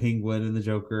 putting the Penguin and the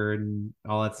Joker and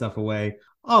all that stuff away.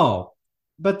 Oh,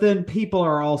 but then people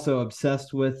are also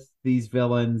obsessed with these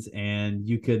villains, and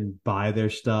you can buy their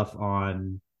stuff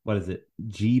on, what is it,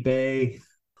 G-Bay?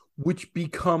 Which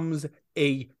becomes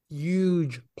a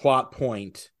huge plot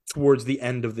point towards the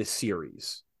end of this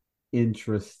series.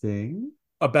 Interesting.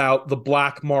 About the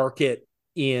black market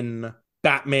in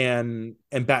Batman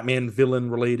and Batman villain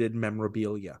related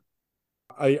memorabilia.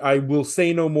 I will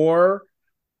say no more,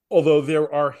 although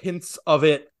there are hints of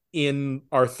it in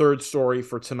our third story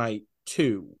for tonight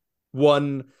too.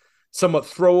 One somewhat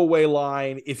throwaway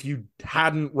line, if you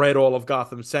hadn't read all of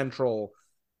Gotham Central,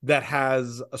 that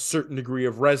has a certain degree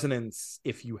of resonance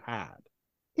if you had.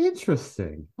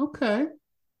 Interesting. Okay.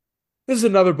 This is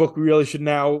another book we really should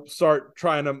now start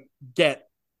trying to get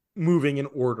moving in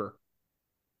order.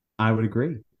 I would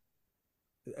agree.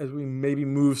 As we maybe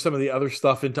move some of the other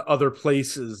stuff into other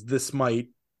places, this might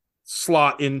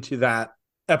slot into that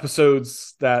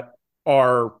episodes that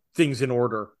are things in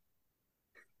order.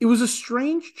 It was a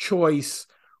strange choice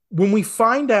when we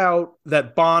find out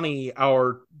that Bonnie,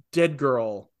 our dead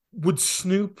girl, would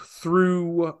snoop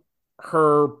through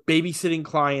her babysitting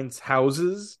clients'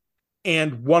 houses.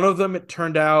 And one of them, it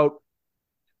turned out,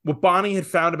 what Bonnie had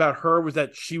found about her was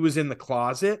that she was in the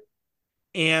closet.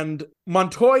 And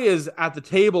Montoya's at the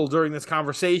table during this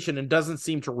conversation and doesn't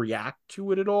seem to react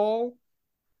to it at all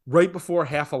right before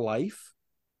Half a Life,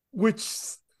 which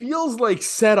feels like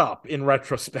setup in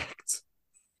retrospect.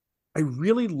 I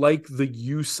really like the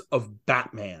use of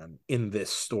Batman in this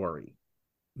story.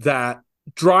 That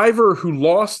Driver, who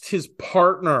lost his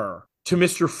partner to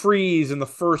Mr. Freeze in the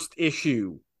first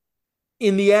issue,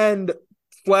 in the end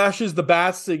flashes the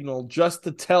bat signal just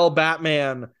to tell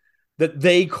Batman that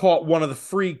they caught one of the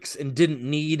freaks and didn't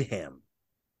need him.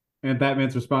 And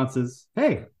Batman's response is,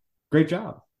 hey, great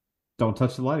job. Don't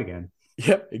touch the light again.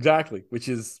 Yep, exactly, which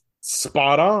is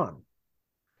spot on.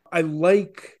 I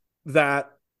like that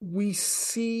we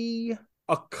see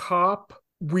a cop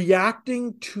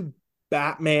reacting to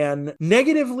Batman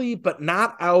negatively, but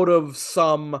not out of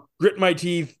some grit my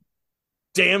teeth,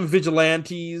 damn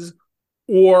vigilantes,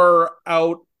 or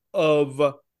out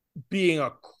of being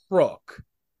a crook.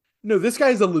 No, this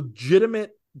guy's a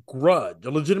legitimate grudge,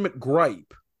 a legitimate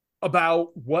gripe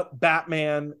about what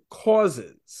Batman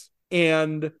causes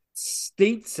and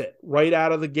states it right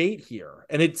out of the gate here.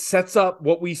 And it sets up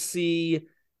what we see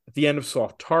at the end of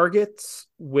Soft Targets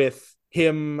with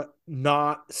him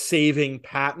not saving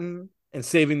Patton and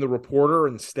saving the reporter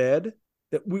instead.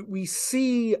 That we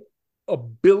see a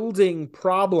building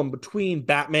problem between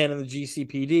Batman and the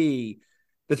GCPD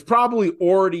that's probably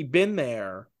already been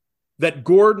there, that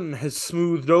Gordon has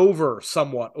smoothed over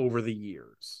somewhat over the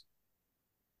years.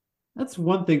 That's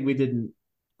one thing we didn't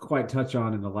quite touch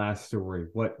on in the last story,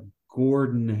 what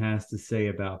Gordon has to say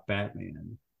about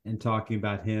Batman, and talking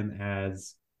about him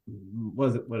as,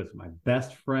 what is my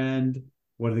best friend,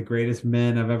 one of the greatest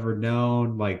men I've ever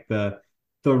known, like the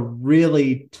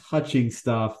really touching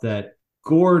stuff that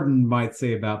Gordon might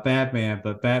say about Batman,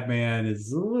 but Batman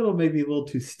is maybe a little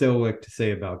too stoic to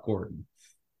say about Gordon.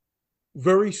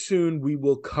 Very soon we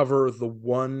will cover the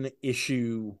one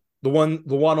issue, the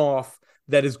one-off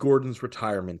that is Gordon's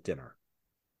retirement dinner.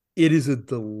 It is a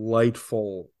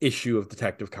delightful issue of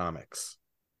Detective Comics.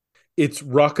 It's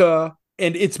Rucka,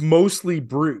 and it's mostly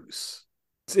Bruce.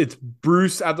 It's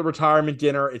Bruce at the retirement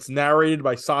dinner. It's narrated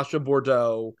by Sacha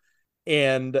Bordeaux,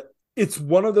 and it's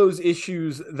one of those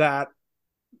issues that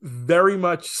very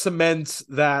much cements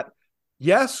that,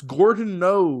 yes, Gordon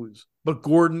knows but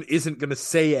Gordon isn't going to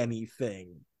say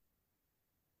anything.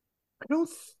 I don't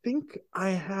think I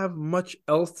have much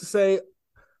else to say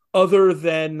other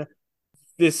than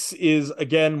this is,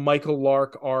 again, Michael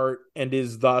Lark art and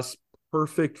is thus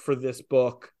perfect for this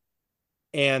book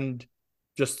and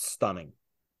just stunning.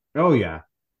 Oh yeah.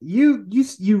 You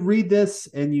read this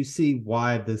and you see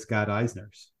why this got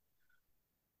Eisner's.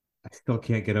 I still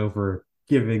can't get over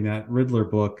giving that Riddler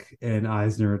book an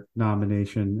Eisner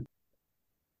nomination.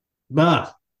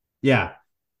 But yeah,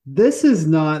 this is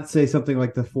not, say, something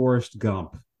like the Forrest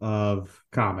Gump of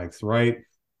comics, right?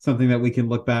 Something that we can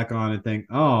look back on and think,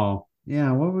 oh,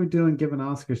 yeah, what were we doing giving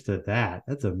Oscars to that?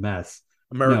 That's a mess.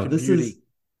 No, American this Beauty, is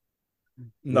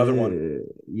another one.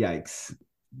 yikes.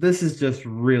 This is just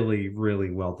really, really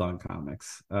well done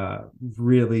comics.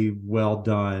 Really well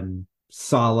done,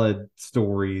 solid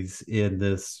stories in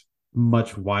this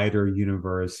much wider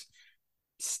universe.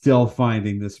 Still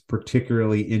finding this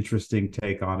particularly interesting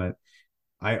take on it.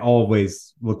 I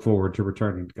always look forward to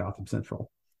returning to Gotham Central.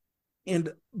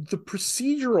 And the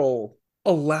procedural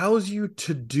allows you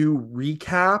to do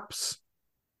recaps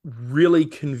really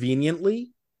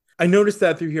conveniently. I noticed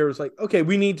that through here. It was like, okay,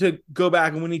 we need to go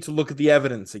back and we need to look at the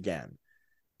evidence again.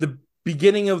 The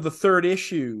beginning of the third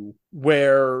issue,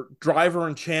 where Driver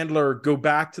and Chandler go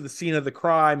back to the scene of the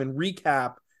crime and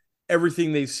recap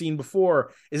everything they've seen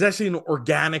before, is actually an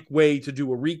organic way to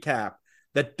do a recap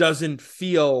that doesn't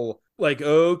feel like,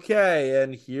 okay,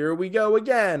 and here we go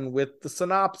again with the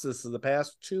synopsis of the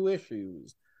past two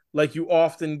issues, like you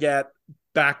often get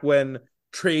back when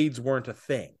trades weren't a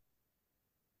thing.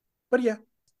 But yeah,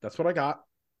 that's what I got.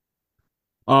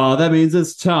 That means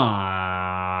it's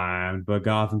time for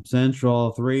Gotham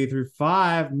Central 3 through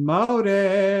 5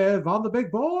 motive on the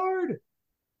big board.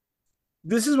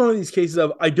 This is one of these cases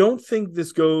of, I don't think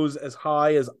this goes as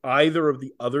high as either of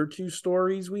the other two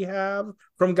stories we have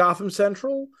from Gotham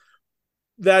Central.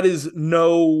 That is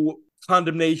no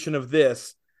condemnation of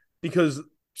this, because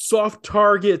Soft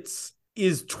Targets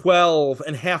is 12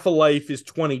 and Half a Life is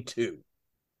 22.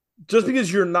 Just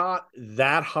because you're not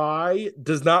that high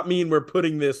does not mean we're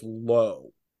putting this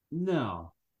low.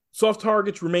 No. Soft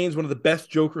Targets remains one of the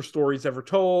best Joker stories ever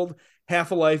told.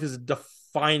 Half a Life is a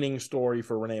defining story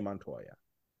for Renee Montoya.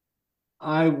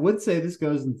 I would say this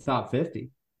goes in the top 50.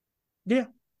 Yeah.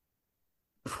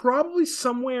 Probably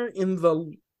somewhere in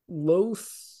the low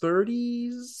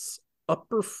 30s,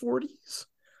 upper 40s.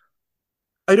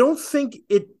 I don't think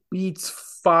it beats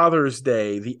Father's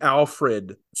Day, the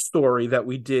Alfred story that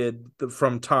we did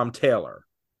from Tom Taylor.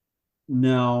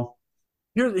 No.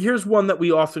 Here's one that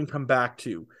we often come back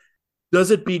to.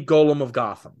 Does it beat Golem of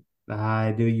Gotham?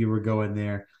 I knew you were going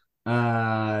there.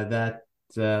 That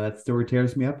story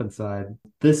tears me up inside.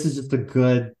 This is just a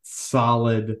good,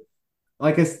 solid,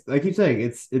 like I keep saying,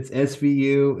 it's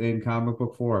SVU in comic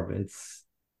book form.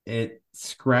 It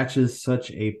scratches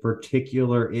such a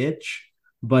particular itch,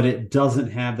 but it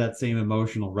doesn't have that same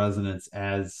emotional resonance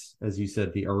as you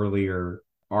said, the earlier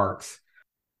arcs.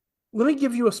 Let me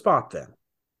give you a spot then.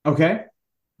 Okay.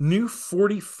 New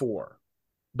 44.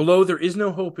 Below, There Is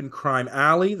No Hope in Crime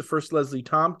Alley, the first Leslie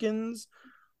Tompkins.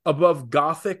 Above,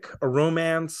 Gothic, a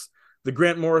romance, the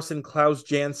Grant Morrison, Klaus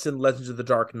Janson, Legends of the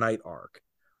Dark Knight arc.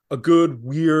 A good,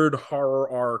 weird horror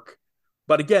arc.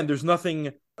 But again, there's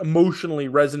nothing emotionally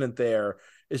resonant there.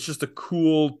 It's just a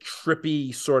cool,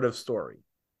 trippy sort of story.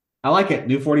 I like it.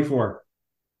 New 44.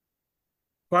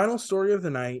 Final story of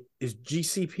the night is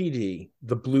GCPD,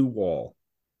 The Blue Wall.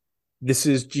 This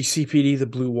is GCPD, The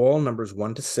Blue Wall, numbers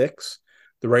 1 to 6.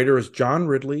 The writer is John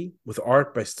Ridley, with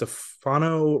art by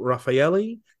Stefano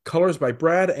Raffaelli, colors by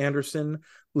Brad Anderson,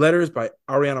 letters by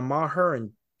Ariana Maher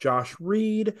and Josh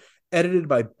Reed, edited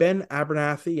by Ben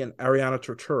Abernathy and Ariana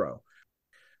Torturo.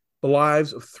 The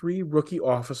lives of 3 rookie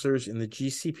officers in the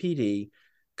GCPD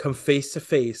come face to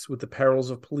face with the perils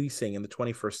of policing in the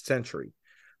 21st century,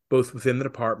 both within the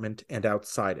department and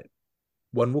outside it.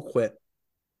 One will quit,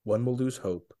 one will lose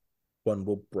hope, one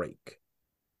will break.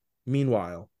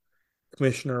 Meanwhile,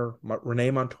 Commissioner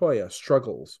Renee Montoya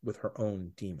struggles with her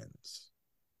own demons.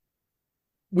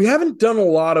 We haven't done a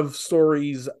lot of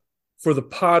stories for the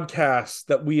podcast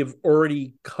that we have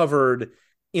already covered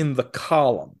in the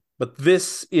column, but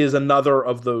this is another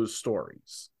of those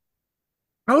stories.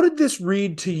 How did this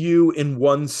read to you in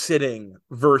one sitting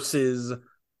versus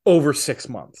over 6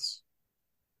 months?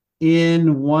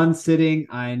 In one sitting,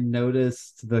 I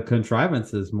noticed the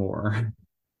contrivances more.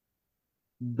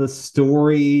 The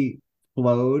story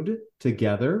flowed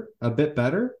together a bit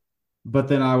better, but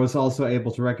then I was also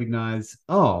able to recognize,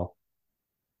 oh,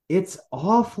 it's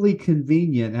awfully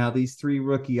convenient how these 3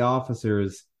 rookie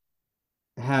officers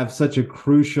have such a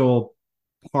crucial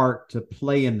part to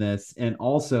play in this, and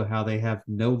also how they have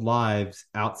no lives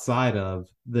outside of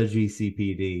the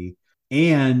GCPD,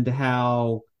 and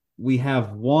how we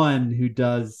have one who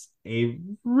does a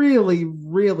really,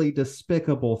 really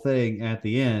despicable thing at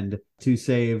the end to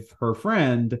save her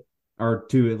friend, or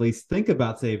to at least think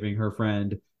about saving her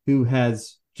friend, who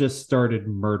has just started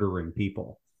murdering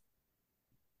people.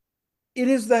 It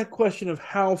is that question of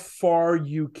how far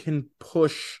you can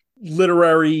push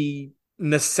literary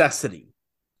necessity.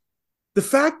 The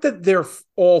fact that they're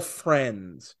all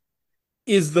friends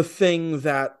is the thing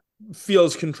that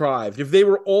feels contrived. If they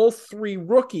were all three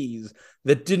rookies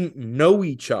that didn't know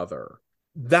each other,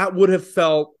 that would have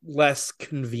felt less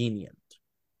convenient.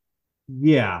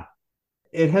 Yeah,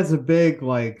 it has a big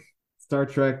like Star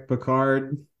Trek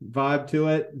Picard vibe to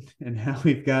it, and how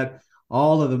we've got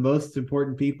all of the most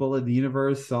important people in the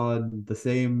universe on the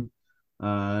same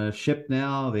ship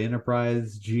now, the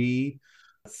Enterprise G.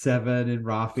 Seven and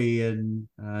Rafi and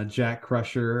Jack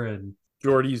Crusher and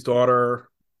Geordie's daughter.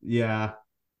 yeah,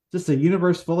 just a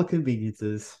universe full of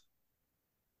conveniences.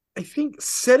 I think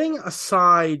setting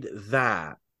aside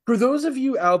that, for those of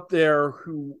you out there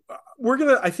who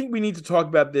I think we need to talk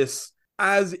about this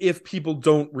as if people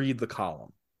don't read the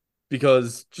column.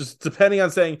 Because just depending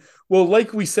on saying, well,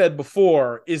 like we said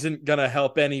before, isn't going to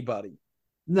help anybody.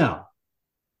 No.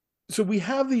 So we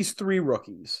have these three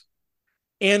rookies,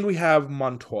 and we have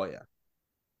Montoya.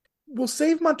 We'll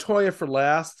save Montoya for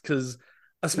last, because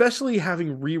especially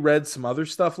having reread some other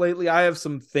stuff lately, I have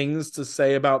some things to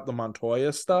say about the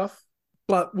Montoya stuff.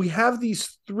 But we have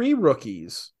these three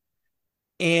rookies,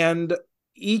 and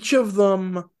each of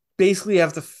them basically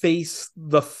have to face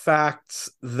the facts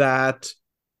that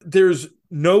there's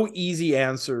no easy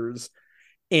answers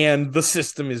and the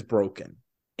system is broken.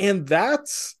 And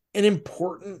that's an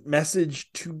important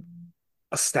message to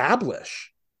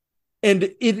establish. And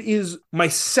it is my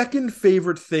second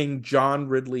favorite thing John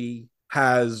Ridley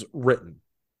has written,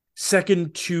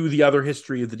 second to the other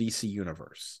history of the DC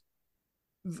universe.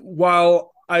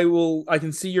 While I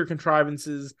can see your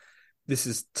contrivances, this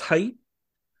is tight.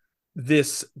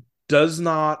 This does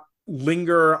not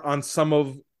linger on some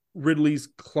of Ridley's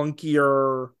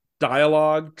clunkier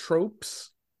dialogue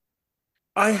tropes.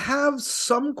 I have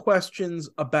some questions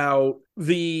about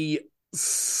the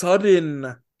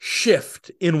sudden shift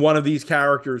in one of these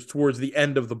characters towards the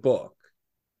end of the book.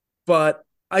 But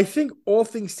I think all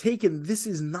things taken, this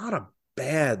is not a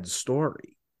bad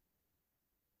story.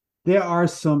 There are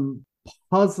some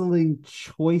puzzling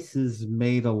choices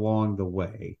made along the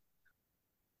way.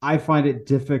 I find it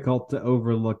difficult to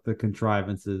overlook the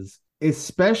contrivances,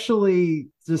 especially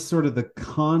just sort of the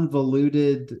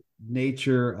convoluted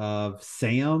nature of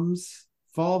Sam's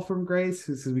fall from grace.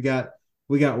 Because we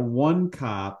got one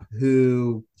cop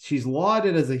who she's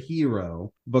lauded as a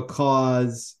hero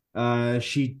because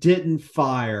she didn't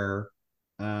fire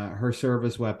her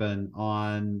service weapon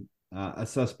on a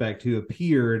suspect who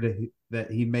appeared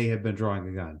that he may have been drawing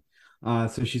a gun.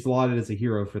 So she's lauded as a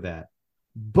hero for that.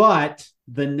 But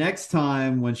the next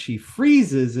time when she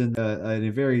freezes in a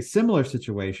very similar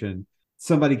situation,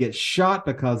 somebody gets shot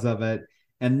because of it.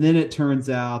 And then it turns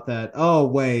out that, oh,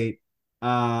 wait,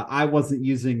 I wasn't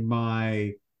using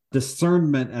my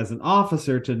discernment as an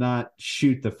officer to not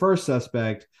shoot the first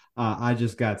suspect. I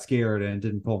just got scared and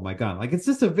didn't pull my gun. Like, it's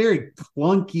just a very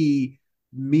clunky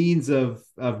means of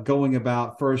going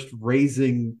about first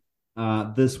raising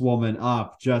this woman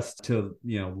up just to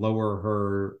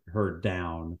lower her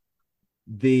down.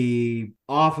 The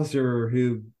officer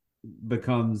who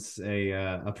becomes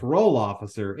a parole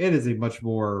officer, it is a much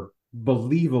more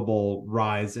believable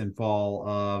rise and fall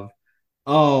of,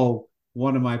 oh,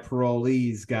 one of my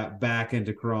parolees got back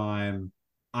into crime,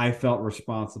 I felt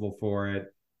responsible for it.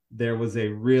 There was a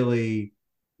really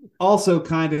also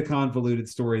kind of convoluted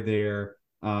story there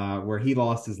where he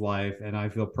lost his life, and I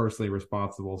feel personally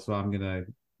responsible, so I'm gonna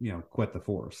quit the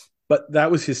force. But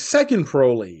that was his second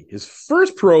parolee. His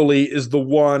first parolee is the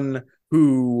one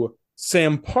who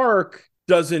Sam Park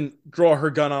doesn't draw her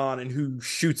gun on and who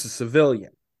shoots a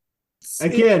civilian.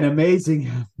 Again, amazing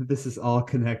how this is all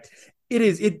connected. It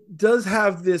is. It does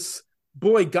have this,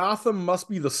 boy, Gotham must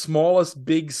be the smallest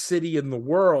big city in the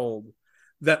world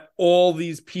that all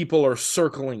these people are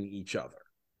circling each other.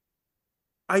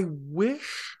 I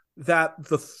wish that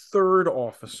the third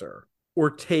officer,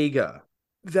 Ortega,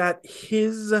 that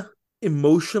his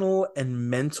emotional and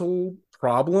mental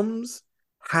problems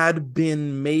had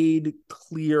been made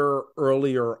clear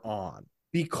earlier on.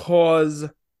 Because,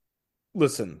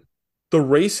 listen, the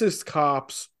racist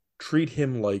cops treat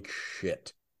him like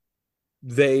shit.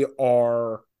 They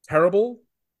are terrible.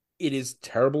 It is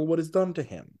terrible what is done to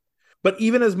him. But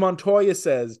even as Montoya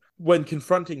says, when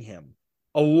confronting him,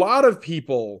 a lot of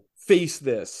people face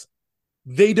this.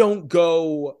 They don't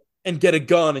go and get a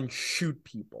gun and shoot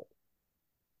people.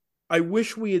 I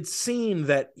wish we had seen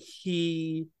that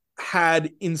he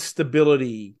had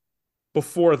instability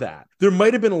before that. There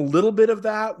might have been a little bit of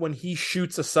that when he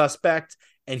shoots a suspect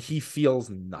and he feels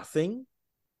nothing,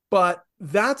 but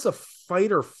that's a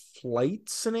fight or flight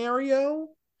scenario.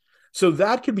 So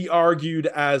that could be argued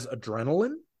as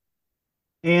adrenaline.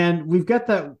 And we've got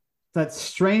that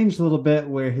strange little bit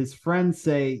where his friends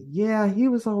say, "Yeah, he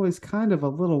was always kind of a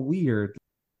little weird."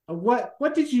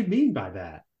 What did you mean by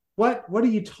that? What are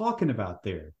you talking about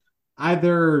there?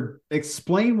 Either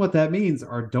explain what that means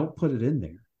or don't put it in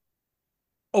there.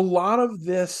 A lot of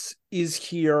this is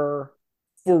here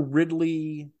for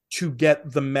Ridley to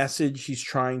get the message he's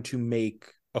trying to make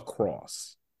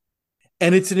across.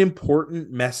 And it's an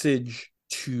important message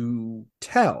to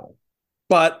tell.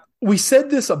 But we said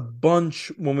this a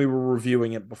bunch when we were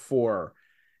reviewing it before.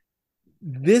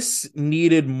 This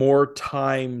needed more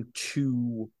time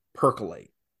to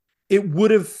percolate. It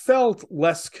would have felt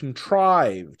less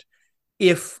contrived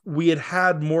if we had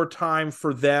had more time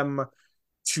for them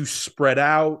to spread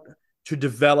out, to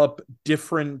develop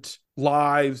different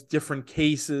lives, different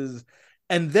cases,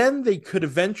 and then they could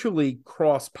eventually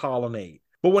cross-pollinate.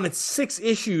 But when it's 6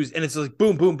 issues and it's like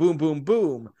boom, boom, boom, boom,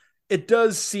 boom, it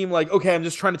does seem like, okay, I'm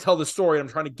just trying to tell the story. I'm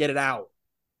trying to get it out.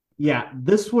 Yeah,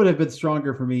 this would have been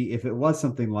stronger for me if it was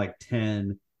something like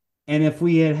 10. And if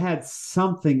we had had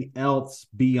something else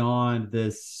beyond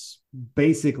this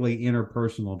basically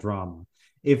interpersonal drama.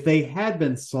 If they had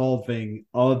been solving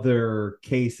other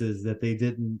cases that they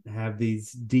didn't have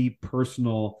these deep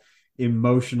personal,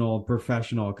 emotional,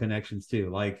 professional connections to,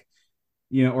 like,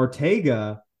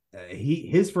 Ortega,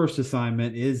 his first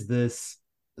assignment is this.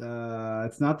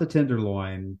 It's not the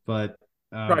Tenderloin, but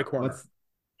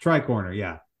Tricorner.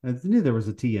 Yeah, I knew there was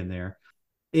a T in there.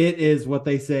 It is what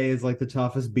they say is like the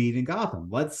toughest beat in Gotham.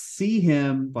 Let's see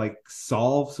him like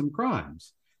solve some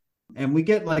crimes. And we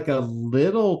get like a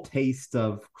little taste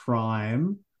of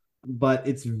crime, but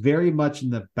it's very much in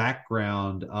the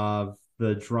background of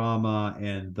the drama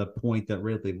and the point that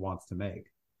Ridley wants to make.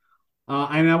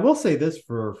 And I will say this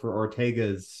for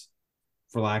Ortega's,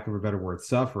 for lack of a better word,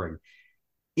 suffering.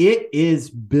 It is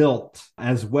built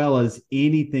as well as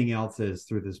anything else is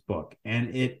through this book,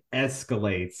 and it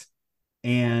escalates.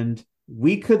 And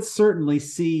we could certainly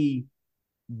see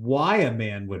why a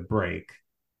man would break,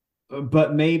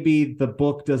 but maybe the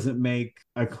book doesn't make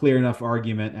a clear enough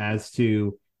argument as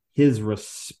to his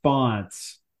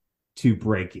response to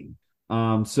breaking.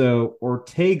 So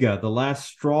Ortega, the last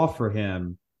straw for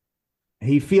him,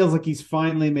 he feels like he's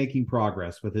finally making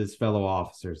progress with his fellow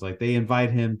officers. Like they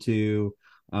invite him to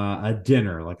a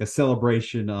dinner, like a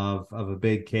celebration of a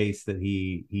big case that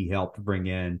he helped bring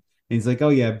in. And he's like, "Oh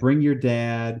yeah, bring your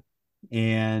dad."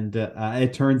 And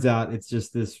it turns out it's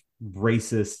just this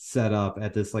racist setup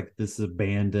at this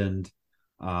abandoned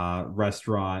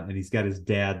restaurant, and he's got his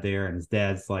dad there, and his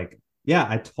dad's like, "Yeah,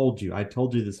 I told you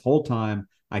this whole time.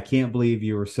 I can't believe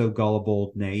you were so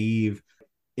gullible, naive."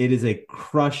 It is a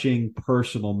crushing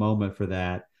personal moment for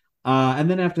that. And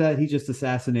then after that, he just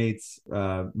assassinates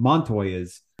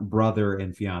Montoya's brother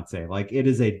and fiance. Like, it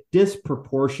is a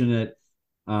disproportionate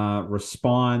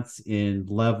response in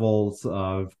levels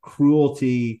of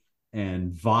cruelty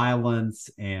and violence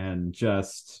and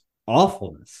just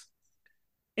awfulness.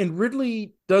 And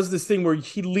Ridley does this thing where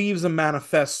he leaves a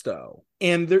manifesto.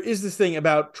 And there is this thing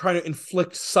about trying to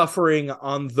inflict suffering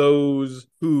on those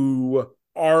who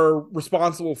are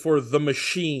responsible for the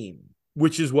machine,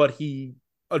 which is what he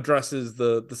addresses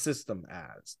the system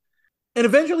as. And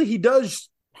eventually he does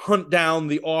hunt down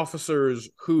the officers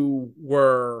who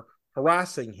were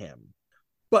harassing him.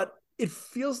 But it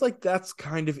feels like that's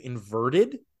kind of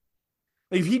inverted.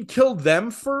 Like if he'd killed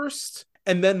them first,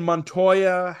 and then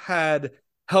Montoya had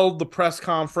held the press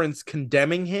conference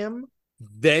condemning him,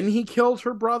 then he killed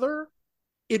her brother,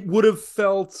 it would have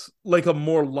felt like a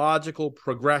more logical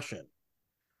progression.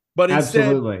 But instead,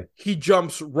 absolutely, he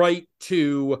jumps right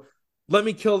to, let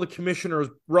me kill the commissioner's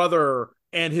brother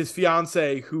and his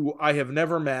fiance, who I have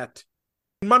never met.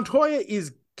 Montoya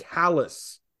is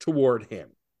callous toward him.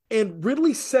 And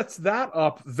Ridley sets that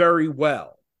up very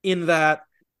well, in that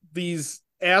these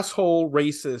asshole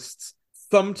racists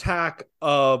thumbtack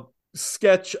a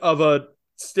sketch of a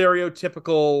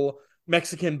stereotypical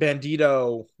Mexican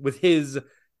bandito with his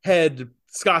head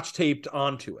scotch taped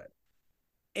onto it.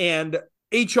 And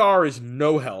HR is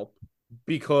no help,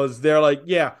 because they're like,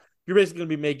 yeah, you're basically going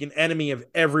to be making an enemy of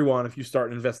everyone if you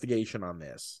start an investigation on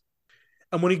this.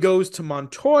 And when he goes to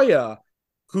Montoya,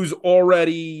 who's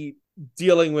already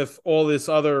dealing with all this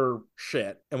other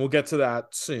shit, and we'll get to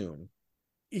that soon.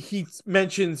 He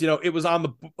mentions, it was on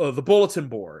the bulletin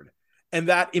board, and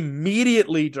that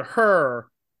immediately to her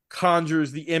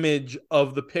conjures the image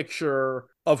of the picture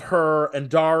of her and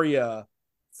Daria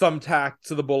thumbtacked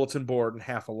to the bulletin board in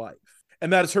Half a Life.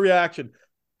 And that is her reaction.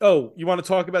 Oh, you want to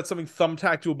talk about something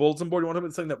thumbtacked to a bulletin board? You want to talk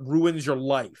about something that ruins your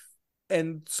life?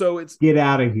 And so it's... Get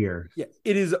out of here. Yeah,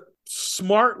 it is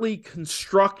smartly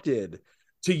constructed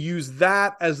to use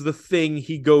that as the thing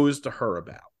he goes to her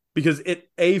about. Because it,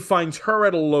 A, finds her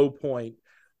at a low point,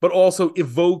 but also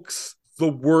evokes the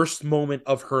worst moment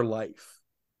of her life.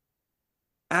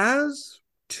 As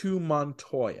to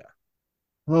Montoya.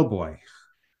 Oh, boy.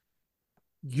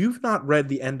 You've not read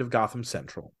the end of Gotham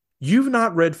Central. You've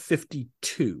not read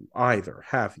 52 either,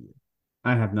 have you?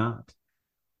 I have not.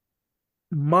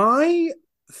 My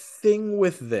thing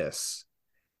with this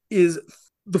is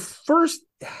the first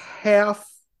half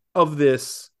of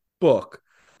this book,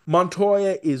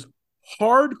 Montoya is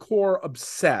hardcore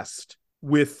obsessed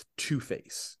with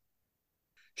Two-Face.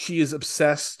 She is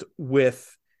obsessed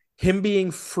with him being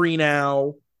free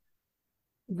now,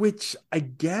 which I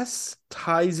guess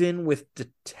ties in with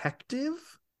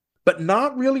Detective, but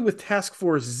not really with Task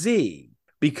Force Z,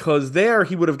 because there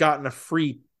he would have gotten a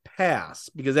free pass,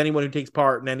 because anyone who takes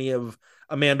part in any of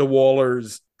Amanda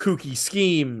Waller's kooky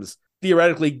schemes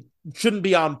theoretically shouldn't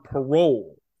be on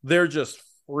parole. They're just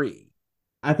free.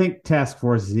 I think Task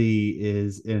Force Z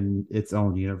is in its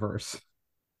own universe.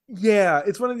 Yeah,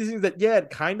 it's one of these things that, it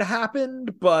kind of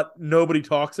happened, but nobody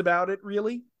talks about it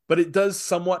really. But it does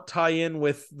somewhat tie in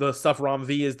with the stuff Ram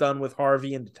V has done with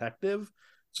Harvey and Detective.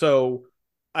 So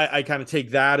I kind of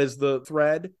take that as the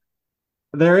thread.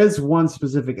 There is one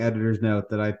specific editor's note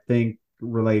that I think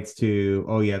relates to,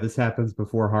 oh yeah, this happens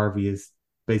before Harvey is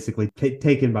basically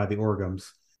taken by the Orgums.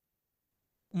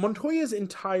 Montoya's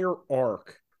entire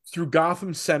arc through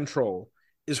Gotham Central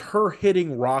is her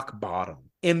hitting rock bottom.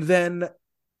 And then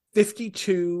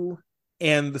 52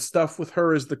 and the stuff with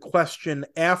her is the question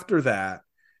after that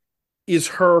is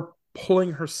her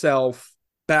pulling herself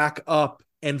back up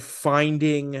and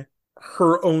finding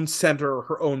her own center,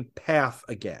 her own path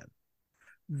again.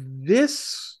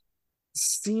 This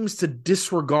seems to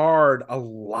disregard a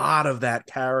lot of that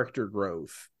character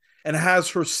growth and has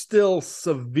her still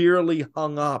severely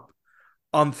hung up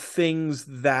on things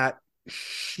that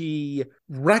she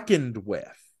reckoned with.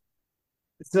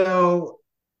 So,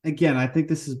 again, I think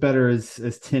this is better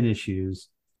as 10 issues.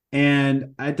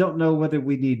 And I don't know whether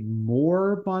we need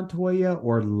more Montoya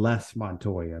or less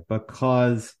Montoya,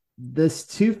 because this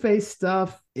Two-Face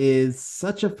stuff is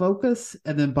such a focus,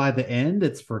 and then by the end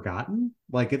it's forgotten.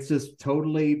 Like, it's just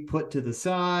totally put to the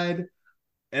side.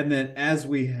 And then, as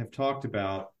we have talked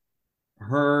about,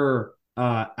 her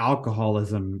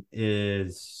alcoholism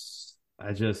is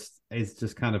it's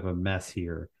just kind of a mess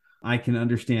here. I can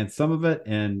understand some of it,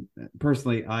 and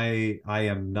personally, I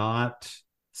am not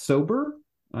sober.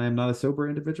 I am not a sober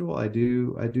individual. I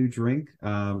do drink.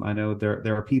 I know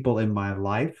there are people in my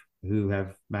life who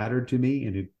have mattered to me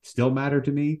and who still matter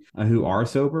to me who are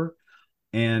sober,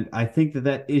 and I think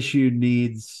that issue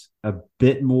needs a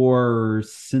bit more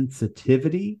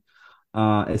sensitivity,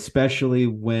 especially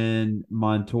when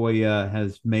Montoya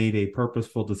has made a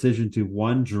purposeful decision to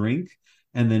one drink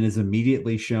and then is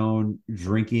immediately shown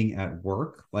drinking at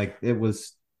work. Like, it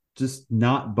was just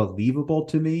not believable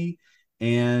to me.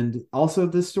 And also,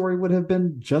 this story would have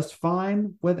been just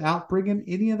fine without bringing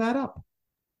any of that up.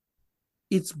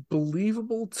 It's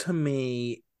believable to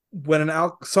me when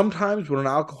sometimes when an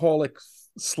alcoholic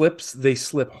slips, they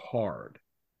slip hard,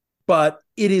 but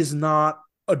it is not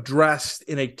addressed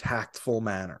in a tactful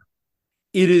manner.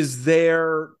 It is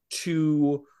there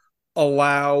to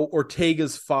allow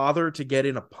Ortega's father to get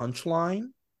in a punchline.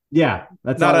 Yeah,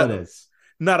 that's not all it is.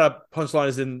 Not a punchline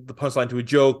as in the punchline to a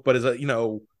joke, but as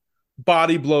a,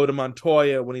 body blow to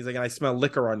Montoya when he's like, I smell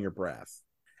liquor on your breath.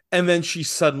 And then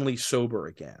she's suddenly sober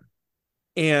again.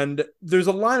 And there's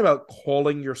a line about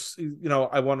calling your,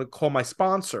 I want to call my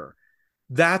sponsor.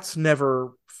 That's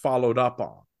never followed up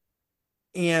on.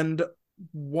 And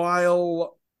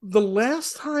while the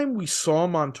last time we saw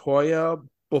Montoya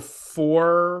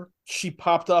before she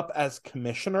popped up as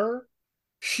commissioner,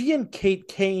 she and Kate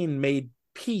Kane made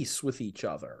peace with each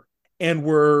other and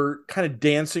were kind of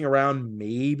dancing around,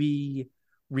 maybe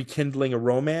rekindling a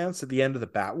romance at the end of the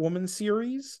Batwoman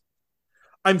series.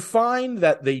 I'm fine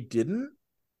that they didn't,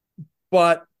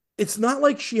 but it's not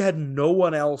like she had no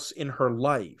one else in her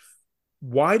life.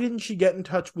 Why didn't she get in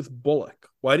touch with Bullock?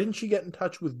 Why didn't she get in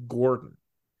touch with Gordon?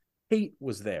 Kate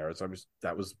was there,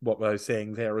 that was what I was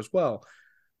saying there as well.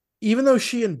 Even though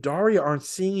she and Daria aren't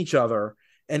seeing each other,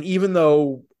 And even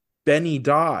though Benny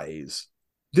dies,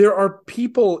 there are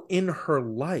people in her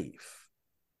life.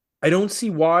 I don't see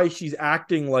why she's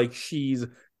acting like she's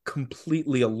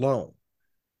completely alone.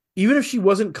 Even if she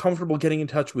wasn't comfortable getting in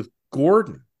touch with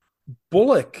Gordon,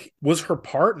 Bullock was her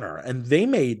partner and they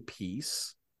made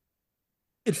peace.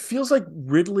 It feels like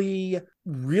Ridley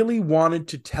really wanted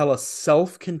to tell a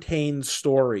self-contained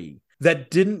story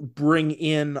that didn't bring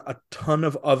in a ton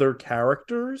of other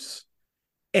characters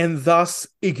and thus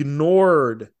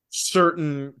ignored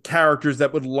certain characters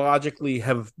that would logically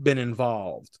have been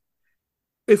involved.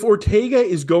 If Ortega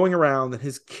is going around and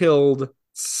has killed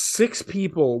 6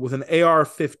 people with an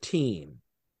AR-15,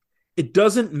 it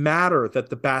doesn't matter that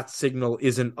the bat signal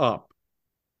isn't up.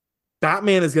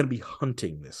 Batman is going to be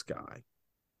hunting this guy.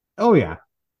 Oh, yeah.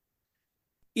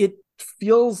 It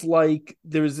feels like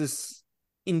there's this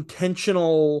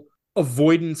intentional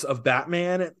avoidance of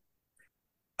Batman.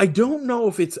 I don't know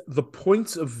if it's the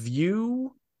points of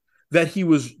view that he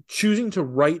was choosing to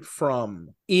write from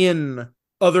in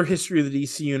other history of the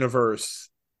DC universe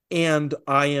and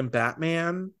I Am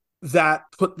Batman that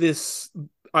put this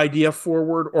idea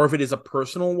forward, or if it is a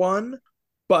personal one.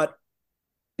 But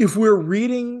if we're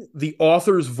reading the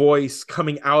author's voice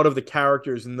coming out of the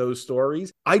characters in those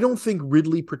stories, I don't think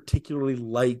Ridley particularly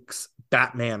likes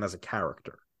Batman as a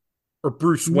character or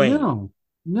Bruce Wayne.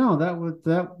 No,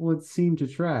 that would seem to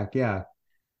track. Yeah.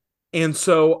 And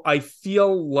so I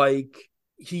feel like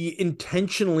he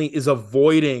intentionally is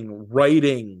avoiding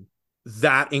writing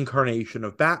that incarnation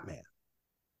of Batman.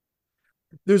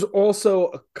 There's also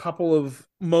a couple of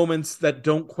moments that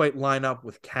don't quite line up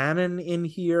with canon in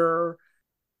here.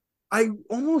 I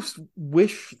almost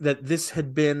wish that this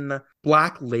had been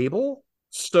Black Label,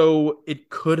 so it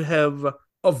could have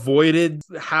avoided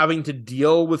having to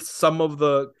deal with some of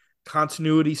the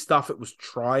continuity stuff it was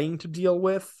trying to deal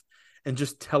with and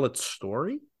just tell its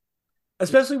story.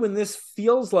 Especially when this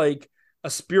feels like a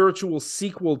spiritual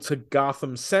sequel to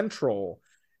Gotham Central,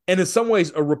 and in some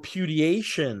ways a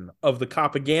repudiation of the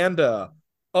propaganda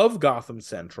of Gotham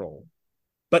Central,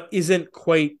 but isn't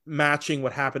quite matching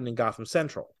what happened in Gotham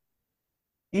Central.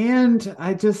 And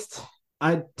I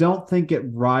don't think it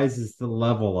rises the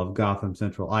level of Gotham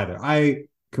Central either. I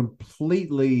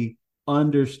completely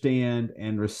understand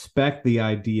and respect the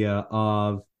idea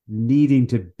of needing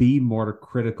to be more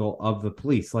critical of the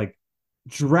police. Like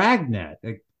Dragnet,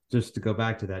 just to go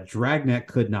back to that, Dragnet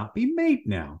could not be made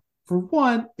now. For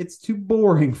one, it's too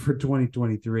boring for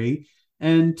 2023.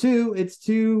 And 2, it's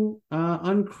too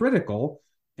uncritical.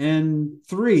 And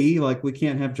 3, like we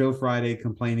can't have Joe Friday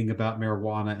complaining about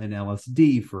marijuana and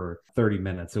LSD for 30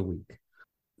 minutes a week.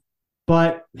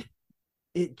 But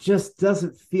it just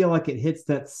doesn't feel like it hits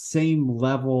that same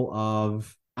level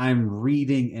of I'm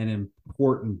reading an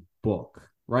important book,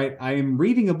 right? I am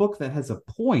reading a book that has a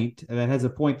point,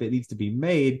 that needs to be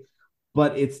made,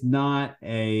 but it's not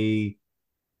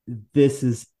this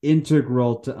is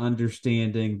integral to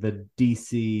understanding the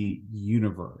DC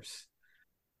universe.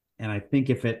 And I think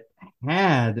if it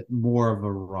had more of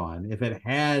a run, if it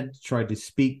had tried to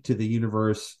speak to the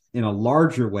universe in a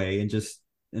larger way and just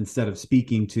instead of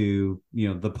speaking to,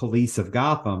 the police of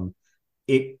Gotham,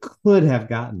 it could have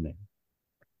gotten there.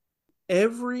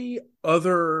 Every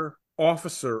other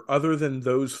officer other than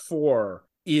those 4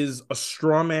 is a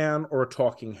straw man or a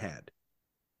talking head.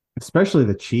 Especially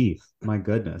the chief. My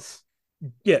goodness.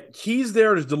 Yeah, he's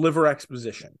there to deliver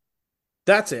exposition.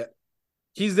 That's it.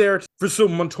 He's there so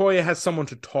Montoya has someone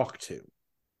to talk to.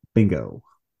 Bingo.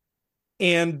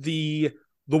 And the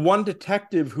one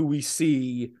detective who we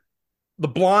see, the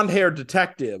blonde-haired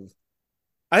detective,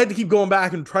 I had to keep going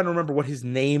back and trying to remember what his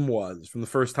name was from the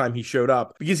first time he showed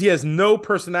up, because he has no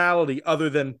personality other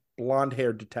than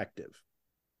blonde-haired detective.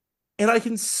 And I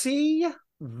can see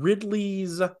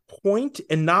Ridley's point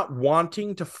in not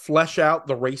wanting to flesh out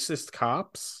the racist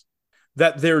cops,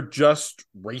 that they're just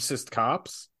racist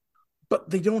cops, but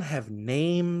they don't have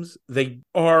names. They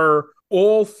are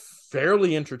all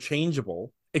fairly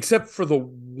interchangeable, except for the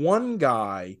one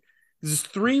guy. There's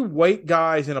 3 white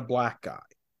guys and a black guy.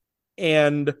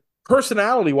 And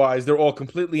personality-wise, they're all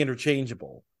completely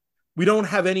interchangeable. We don't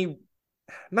have any...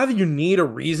 Not that you need a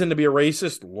reason to be a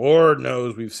racist. Lord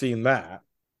knows we've seen that.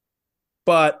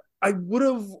 But I would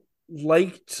have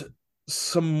liked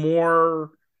some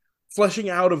more fleshing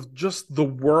out of just the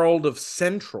world of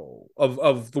Central,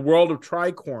 of the world of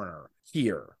Tricorner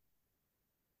here.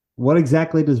 What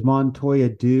exactly does Montoya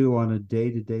do on a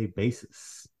day-to-day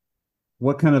basis?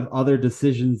 What kind of other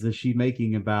decisions is she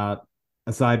making about,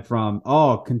 aside from,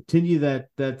 continue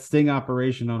that sting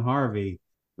operation on Harvey,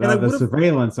 the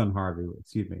surveillance on Harvey,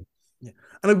 excuse me. Yeah.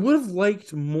 And I would have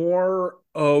liked more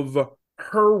of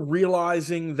her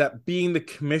realizing that being the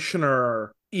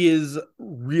commissioner is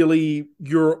really,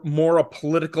 you're more a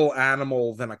political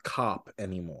animal than a cop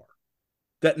anymore.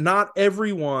 That not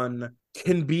everyone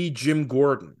can be Jim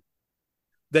Gordon.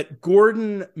 That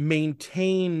Gordon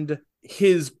maintained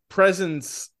his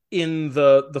presence in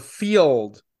the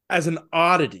field as an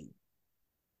oddity,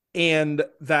 and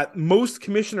that most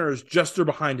commissioners just are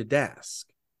behind a desk.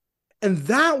 And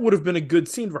that would have been a good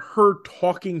scene for her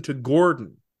talking to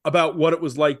Gordon about what it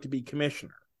was like to be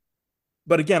commissioner.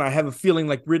 But again, I have a feeling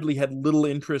like Ridley had little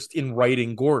interest in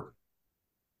writing Gordon.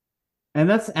 And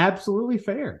that's absolutely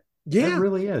fair. Yeah. That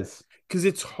really is. Because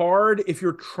it's hard if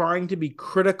you're trying to be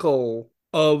critical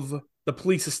of the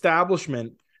police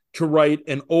establishment to write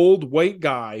an old white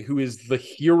guy who is the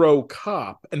hero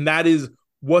cop. And that is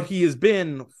what he has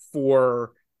been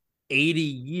for 80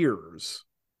 years,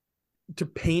 to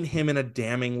paint him in a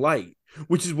damning light,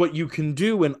 which is what you can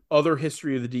do in other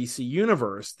history of the DC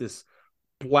universe, this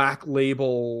black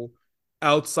label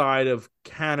outside of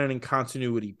canon and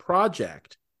continuity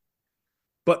project.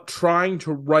 But trying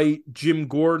to write Jim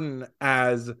Gordon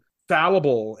as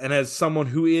fallible and as someone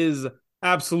who is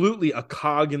absolutely a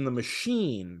cog in the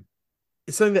machine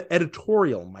is something that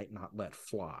editorial might not let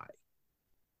fly.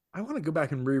 I want to go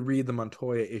back and reread the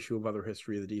Montoya issue of Other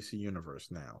History of the DC Universe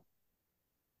now.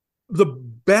 The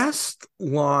best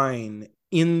line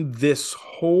in this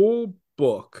whole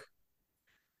book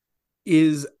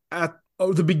is at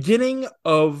the beginning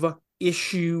of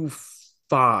issue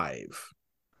 5,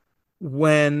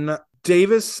 when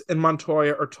Davis and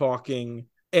Montoya are talking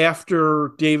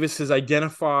after Davis has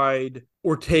identified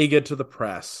Ortega to the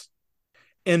press,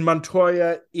 and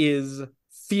Montoya is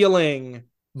feeling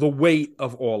the weight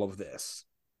of all of this,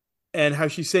 and how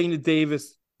she's saying to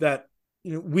Davis that,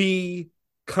 we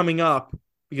coming up,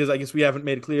 because I guess we haven't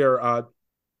made it clear,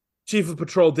 Chief of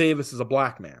Patrol Davis is a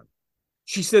black man.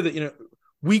 She said that,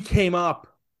 we came up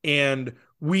and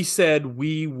we said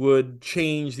we would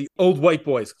change the old white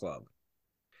boys club.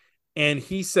 And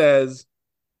he says,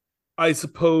 I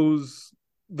suppose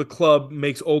the club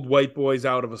makes old white boys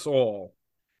out of us all.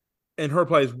 And her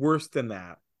reply is, worse than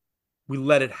that. We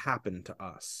let it happen to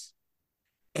us.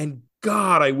 And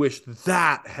God, I wish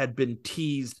that had been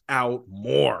teased out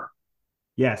more.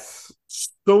 Yes.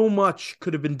 So much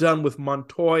could have been done with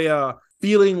Montoya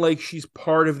feeling like she's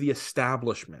part of the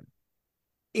establishment.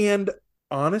 And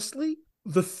honestly,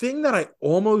 the thing that I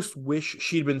almost wish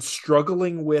she'd been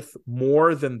struggling with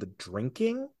more than the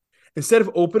drinking, instead of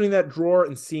opening that drawer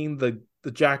and seeing the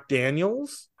Jack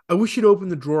Daniels, I wish she'd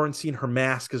opened the drawer and seen her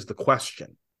mask as the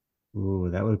question. Ooh,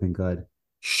 that would have been good.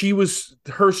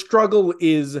 Her struggle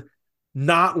is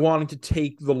not wanting to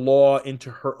take the law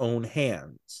into her own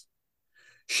hands.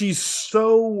 She's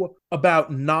so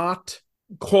about not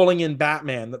calling in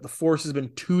Batman that the force has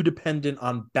been too dependent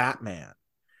on Batman.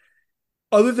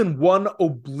 Other than one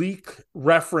oblique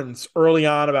reference early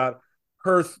on about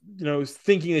her,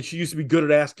 thinking that she used to be good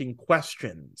at asking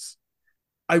questions,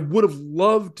 I would have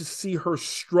loved to see her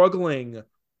struggling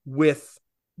with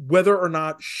whether or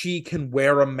not she can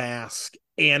wear a mask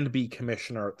and be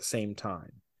commissioner at the same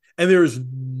time. And there is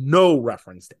no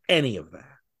reference to any of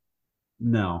that.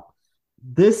 No.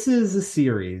 This is a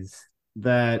series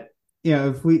that,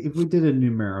 if we did a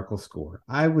numerical score,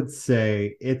 I would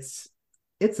say it's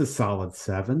a solid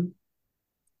 7.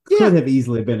 Could have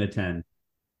easily been a 10.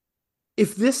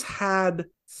 If this had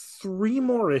 3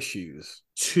 more issues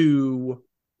to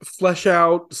flesh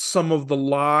out some of the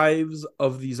lives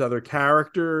of these other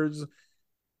characters,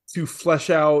 to flesh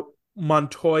out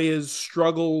Montoya's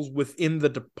struggles within the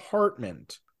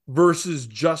department versus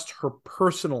just her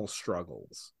personal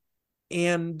struggles,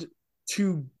 and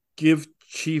to give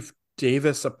Chief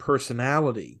Davis a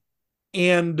personality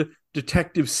and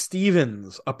Detective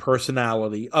Stevens a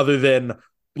personality other than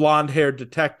blonde-haired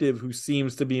detective who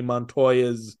seems to be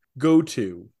Montoya's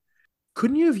go-to.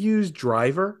 Couldn't you have used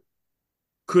Driver?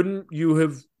 Couldn't you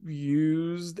have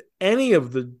used any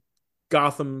of the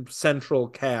Gotham Central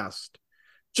cast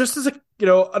just as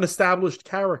an established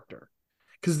character?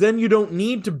 Because then you don't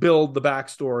need to build the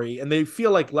backstory, and they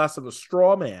feel like less of a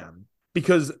straw man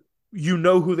because you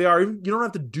know who they are. You don't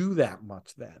have to do that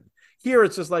much then. Here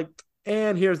it's just like,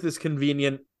 and here's this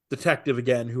convenient detective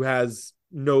again who has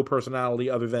no personality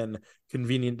other than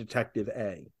convenient detective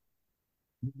A.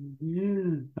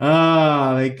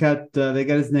 They got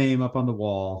his name up on the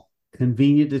wall.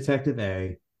 Convenient detective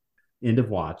A. End of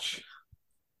watch.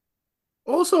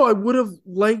 Also, I would have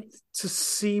liked to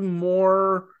see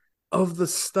more of the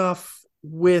stuff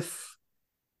with...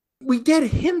 We get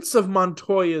hints of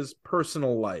Montoya's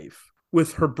personal life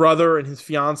with her brother and his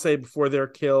fiance before they're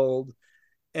killed,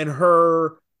 and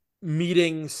her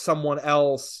meeting someone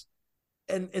else.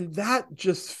 And that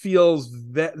just feels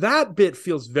that bit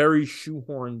feels very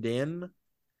shoehorned in.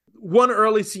 One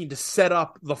early scene to set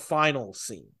up the final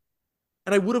scene.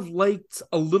 And I would have liked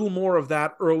a little more of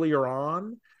that earlier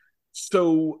on.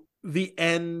 So the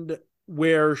end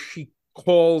where she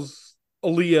calls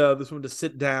Aaliyah, this one, to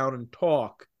sit down and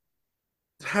talk,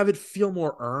 to have it feel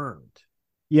more earned.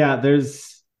 Yeah,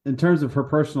 there's, in terms of her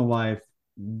personal life,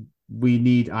 we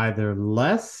need either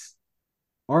less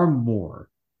or more.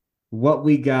 What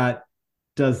we got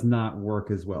does not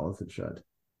work as well as it should.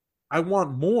 I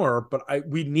want more, but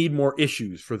we need more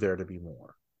issues for there to be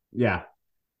more. Yeah.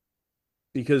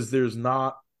 Because there's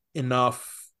not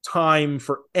enough time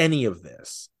for any of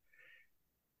this.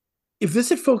 If this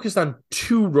had focused on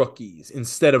 2 rookies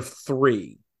instead of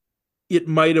 3, it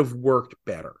might have worked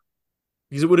better.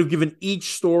 Because it would have given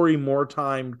each story more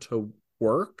time to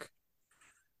work.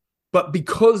 But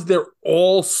because they're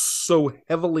all so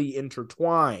heavily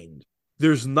intertwined,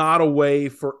 there's not a way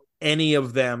for any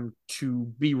of them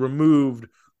to be removed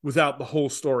without the whole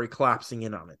story collapsing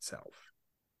in on itself.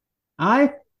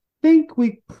 I think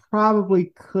we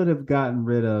probably could have gotten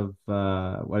rid of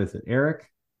what is it, Eric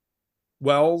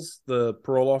Wells, the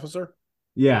parole officer?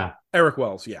 Yeah. Eric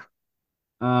Wells, yeah.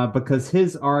 Because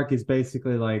his arc is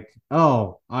basically like,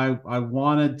 oh, I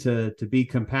wanted to be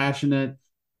compassionate.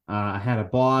 I had a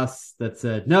boss that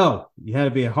said, no, you had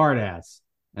to be a hard ass.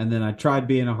 And then I tried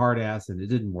being a hard ass and it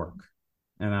didn't work.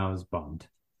 And I was bummed.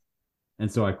 And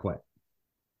so I quit.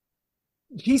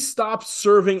 He stopped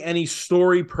serving any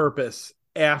story purpose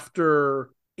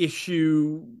after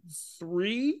issue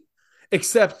 3,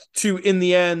 except to, in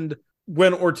the end,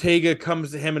 when Ortega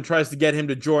comes to him and tries to get him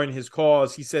to join his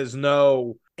cause, he says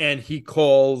no, and he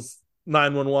calls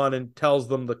 911 and tells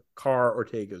them the car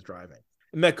Ortega's driving.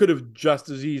 And that could have just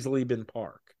as easily been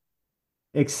Park.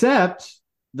 Except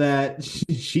that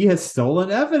she has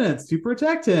stolen evidence to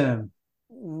protect him.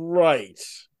 Right.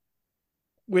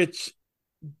 Which,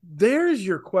 there's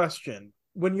your question.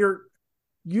 When you're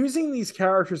using these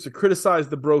characters to criticize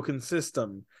the broken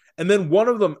system, and then one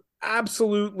of them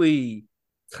absolutely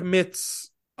commits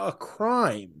a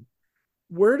crime,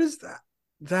 where does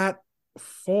that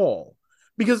fall?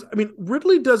 Because, I mean,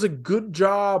 Ridley does a good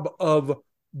job of,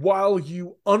 while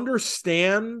you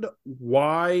understand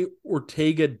why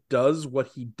Ortega does what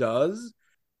he does,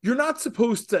 you're not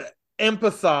supposed to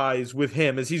empathize with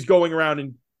him as he's going around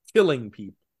and killing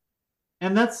people.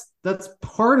 And that's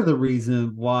part of the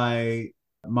reason why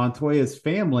Montoya's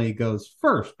family goes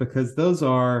first, because those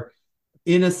are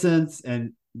innocents,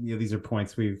 and these are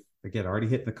points we've again already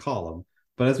hit in the column.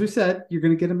 But as we said, you're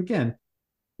going to get them again.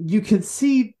 You can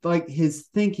see like his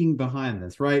thinking behind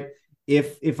this, right?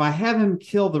 If I have him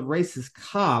kill the racist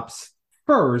cops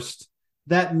first,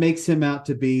 that makes him out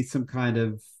to be some kind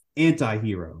of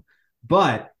anti-hero.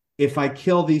 But if I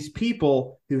kill these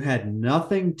people who had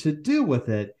nothing to do with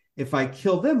it, if I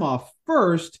kill them off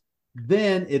first,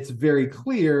 then it's very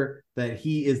clear that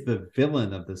he is the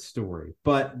villain of the story.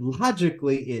 But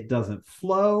logically, it doesn't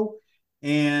flow.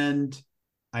 And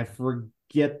I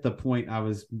forget the point I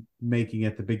was making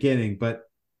at the beginning, but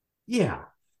yeah,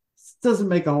 it doesn't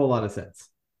make a whole lot of sense.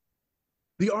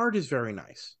 The art is very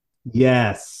nice.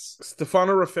 Yes.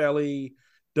 Stefano Raffaelli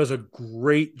does a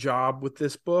great job with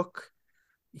this book.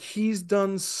 He's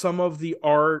done some of the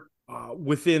art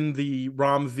within the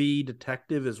Rom V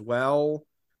Detective as well.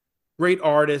 Great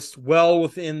artist, well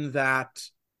within that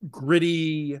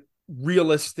gritty,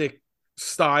 realistic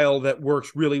style that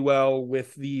works really well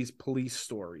with these police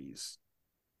stories.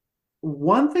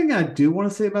 One thing I do want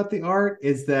to say about the art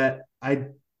is that I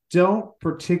don't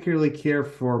particularly care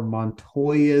for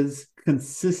Montoya's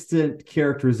consistent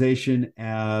characterization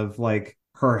of, like,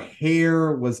 her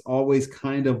hair was always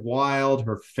kind of wild.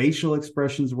 Her facial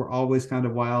expressions were always kind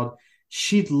of wild.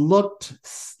 She looked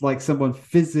like someone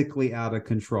physically out of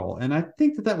control. And I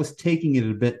think that was taking it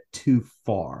a bit too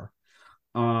far.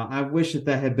 I wish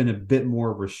that had been a bit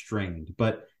more restrained,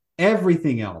 but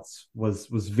everything else was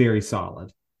very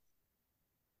solid.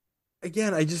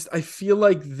 Again, I feel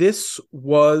like this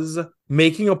was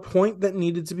making a point that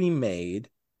needed to be made,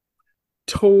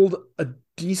 told a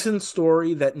decent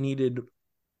story that needed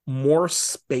more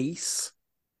space.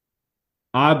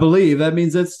 I believe that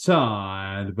means it's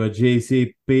time to put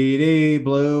GCPD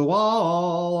Blue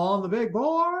Wall on the big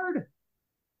board.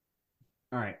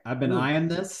 All right, I've been eyeing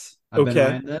this. I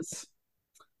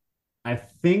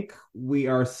think we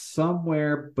are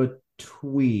somewhere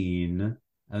between,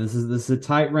 and this is a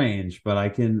tight range, but I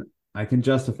can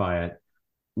justify it.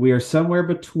 We are somewhere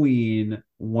between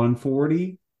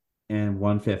 140 and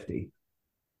 150.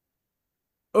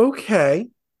 Okay.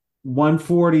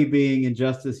 140 being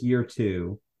Injustice Year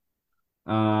 2,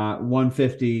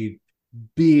 150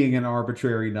 being an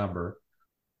arbitrary number.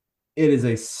 It is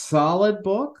a solid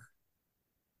book.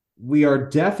 We are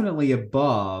definitely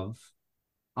above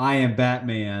I Am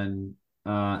Batman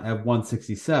at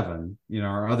 167,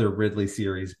 our other Ridley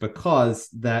series, because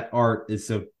that art is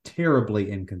so terribly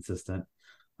inconsistent.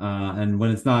 And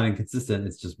when it's not inconsistent,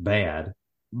 it's just bad.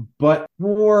 But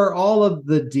for all of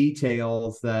the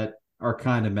details that are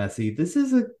kind of messy, this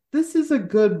is a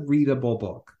good readable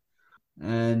book.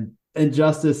 And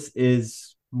Injustice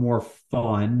is more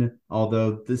fun,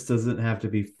 although this doesn't have to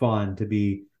be fun to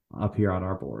be up here on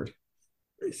our board.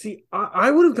 See,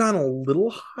 I would have gone a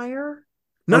little higher,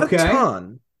 not a Okay.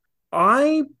 ton.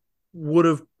 I would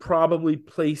have probably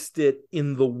placed it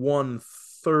in the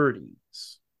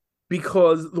 130s,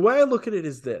 because the way I look at it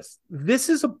is this. This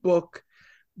is a book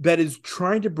that is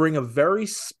trying to bring a very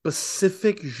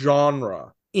specific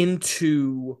genre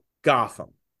into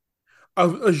Gotham,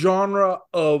 a genre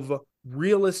of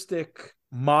realistic,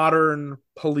 modern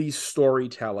police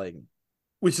storytelling,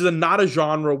 which is not a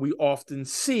genre we often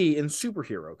see in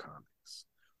superhero comics.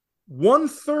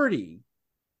 130,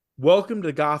 Welcome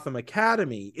to Gotham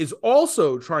Academy, is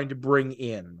also trying to bring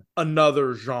in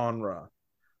another genre,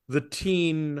 the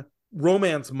teen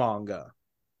romance manga,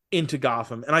 into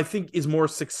Gotham, and I think is more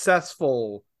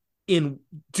successful in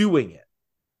doing it.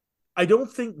 I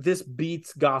don't think this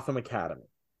beats Gotham Academy,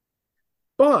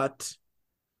 but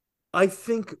I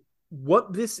think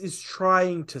what this is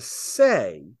trying to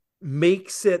say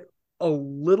makes it a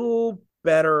little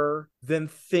better than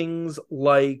things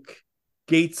like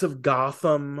Gates of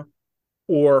Gotham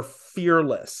or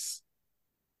Fearless,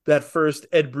 that first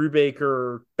Ed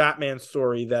Brubaker Batman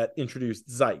story that introduced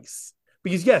Zeiss.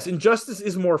 Because yes, Injustice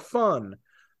is more fun,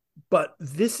 but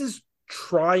this is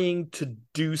trying to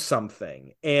do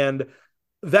something, and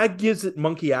that gives it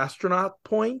Monkey Astronaut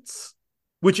points,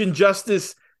 which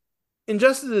Injustice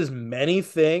is many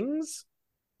things,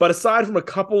 but aside from a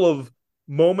couple of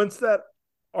moments that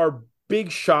are big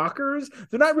shockers,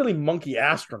 they're not really Monkey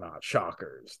Astronaut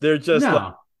shockers. They're just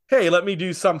like, hey, let me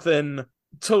do something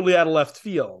totally out of left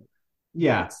field.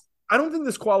 Yeah. I don't think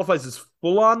this qualifies as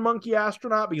full-on Monkey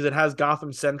Astronaut because it has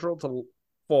Gotham Central to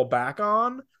fall back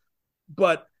on,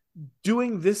 but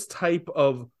doing this type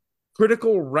of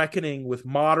critical reckoning with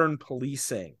modern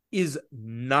policing is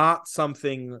not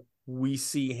something we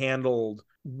see handled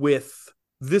with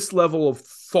this level of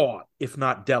thought, if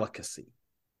not delicacy.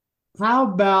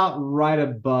 How about right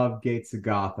above Gates of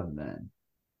Gotham then?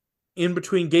 In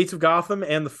between Gates of Gotham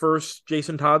and the first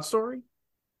Jason Todd story?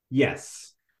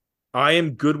 Yes. I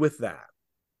am good with that.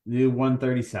 New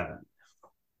 137.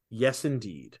 Yes,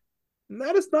 indeed. And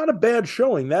that is not a bad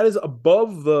showing. That is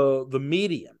above the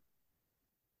median.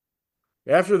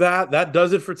 After that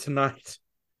does it for tonight.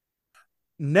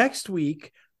 Next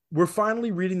week, we're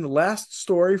finally reading the last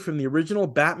story from the original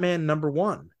Batman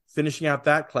 #1, finishing out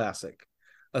that classic,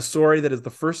 a story that is the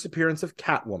first appearance of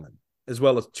Catwoman, as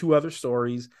well as 2 other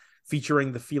stories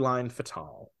featuring the feline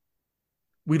Fatale.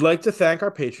 We'd like to thank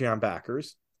our Patreon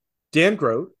backers, Dan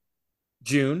Grote,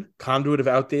 June, conduit of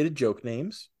outdated joke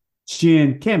names,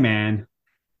 Shin Keman,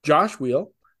 Josh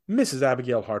Wheel, Mrs.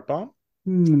 Abigail Hartbaum,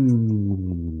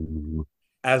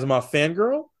 Asimov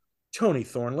Fangirl, Tony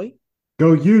Thornley,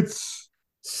 Go Utes,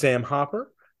 Sam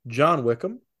Hopper, John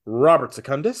Wickham, Robert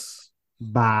Secundus,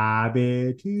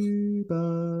 Bobby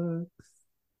T-Bucks,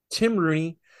 Tim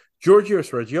Rooney, Giorgio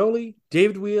Sorgioli,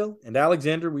 David Wheel, and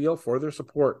Alexander Wheel for their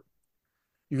support.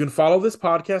 You can follow this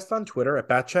podcast on Twitter at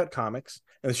Batchat Comics,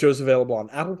 and the show is available on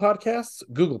Apple Podcasts,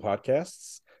 Google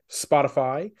Podcasts,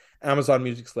 Spotify, Amazon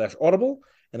Music /Audible,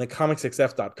 and at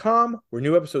comicsxf.com, where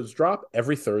new episodes drop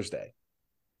every Thursday.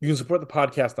 You can support the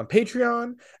podcast on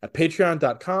Patreon at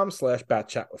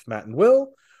patreon.com/batchat with Matt and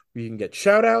Will, where you can get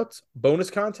shout-outs, bonus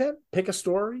content, pick a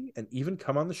story, and even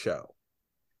come on the show.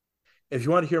 If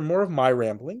you want to hear more of my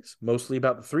ramblings, mostly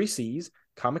about the 3 C's,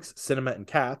 comics, cinema, and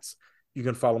cats, you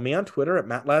can follow me on Twitter at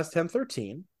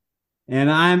MattLaz1013.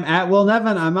 And I'm at Will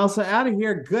Nevin. I'm also out of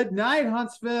here. Good night,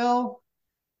 Huntsville.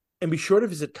 And be sure to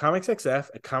visit ComicsXF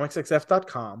at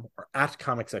comicsxf.com or at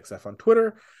ComicsXF on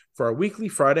Twitter for our weekly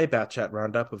Friday Bat Chat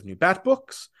roundup of new Bat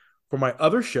books. For my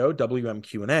other show,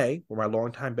 WMQ&A, where my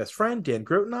longtime best friend Dan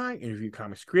Grote and I interview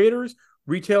comics creators,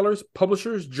 retailers,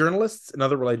 publishers, journalists, and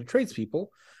other related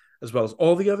tradespeople, as well as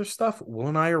all the other stuff Will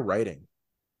and I are writing.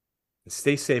 And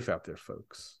stay safe out there,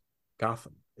 folks.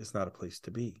 Gotham is not a place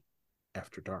to be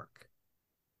after dark.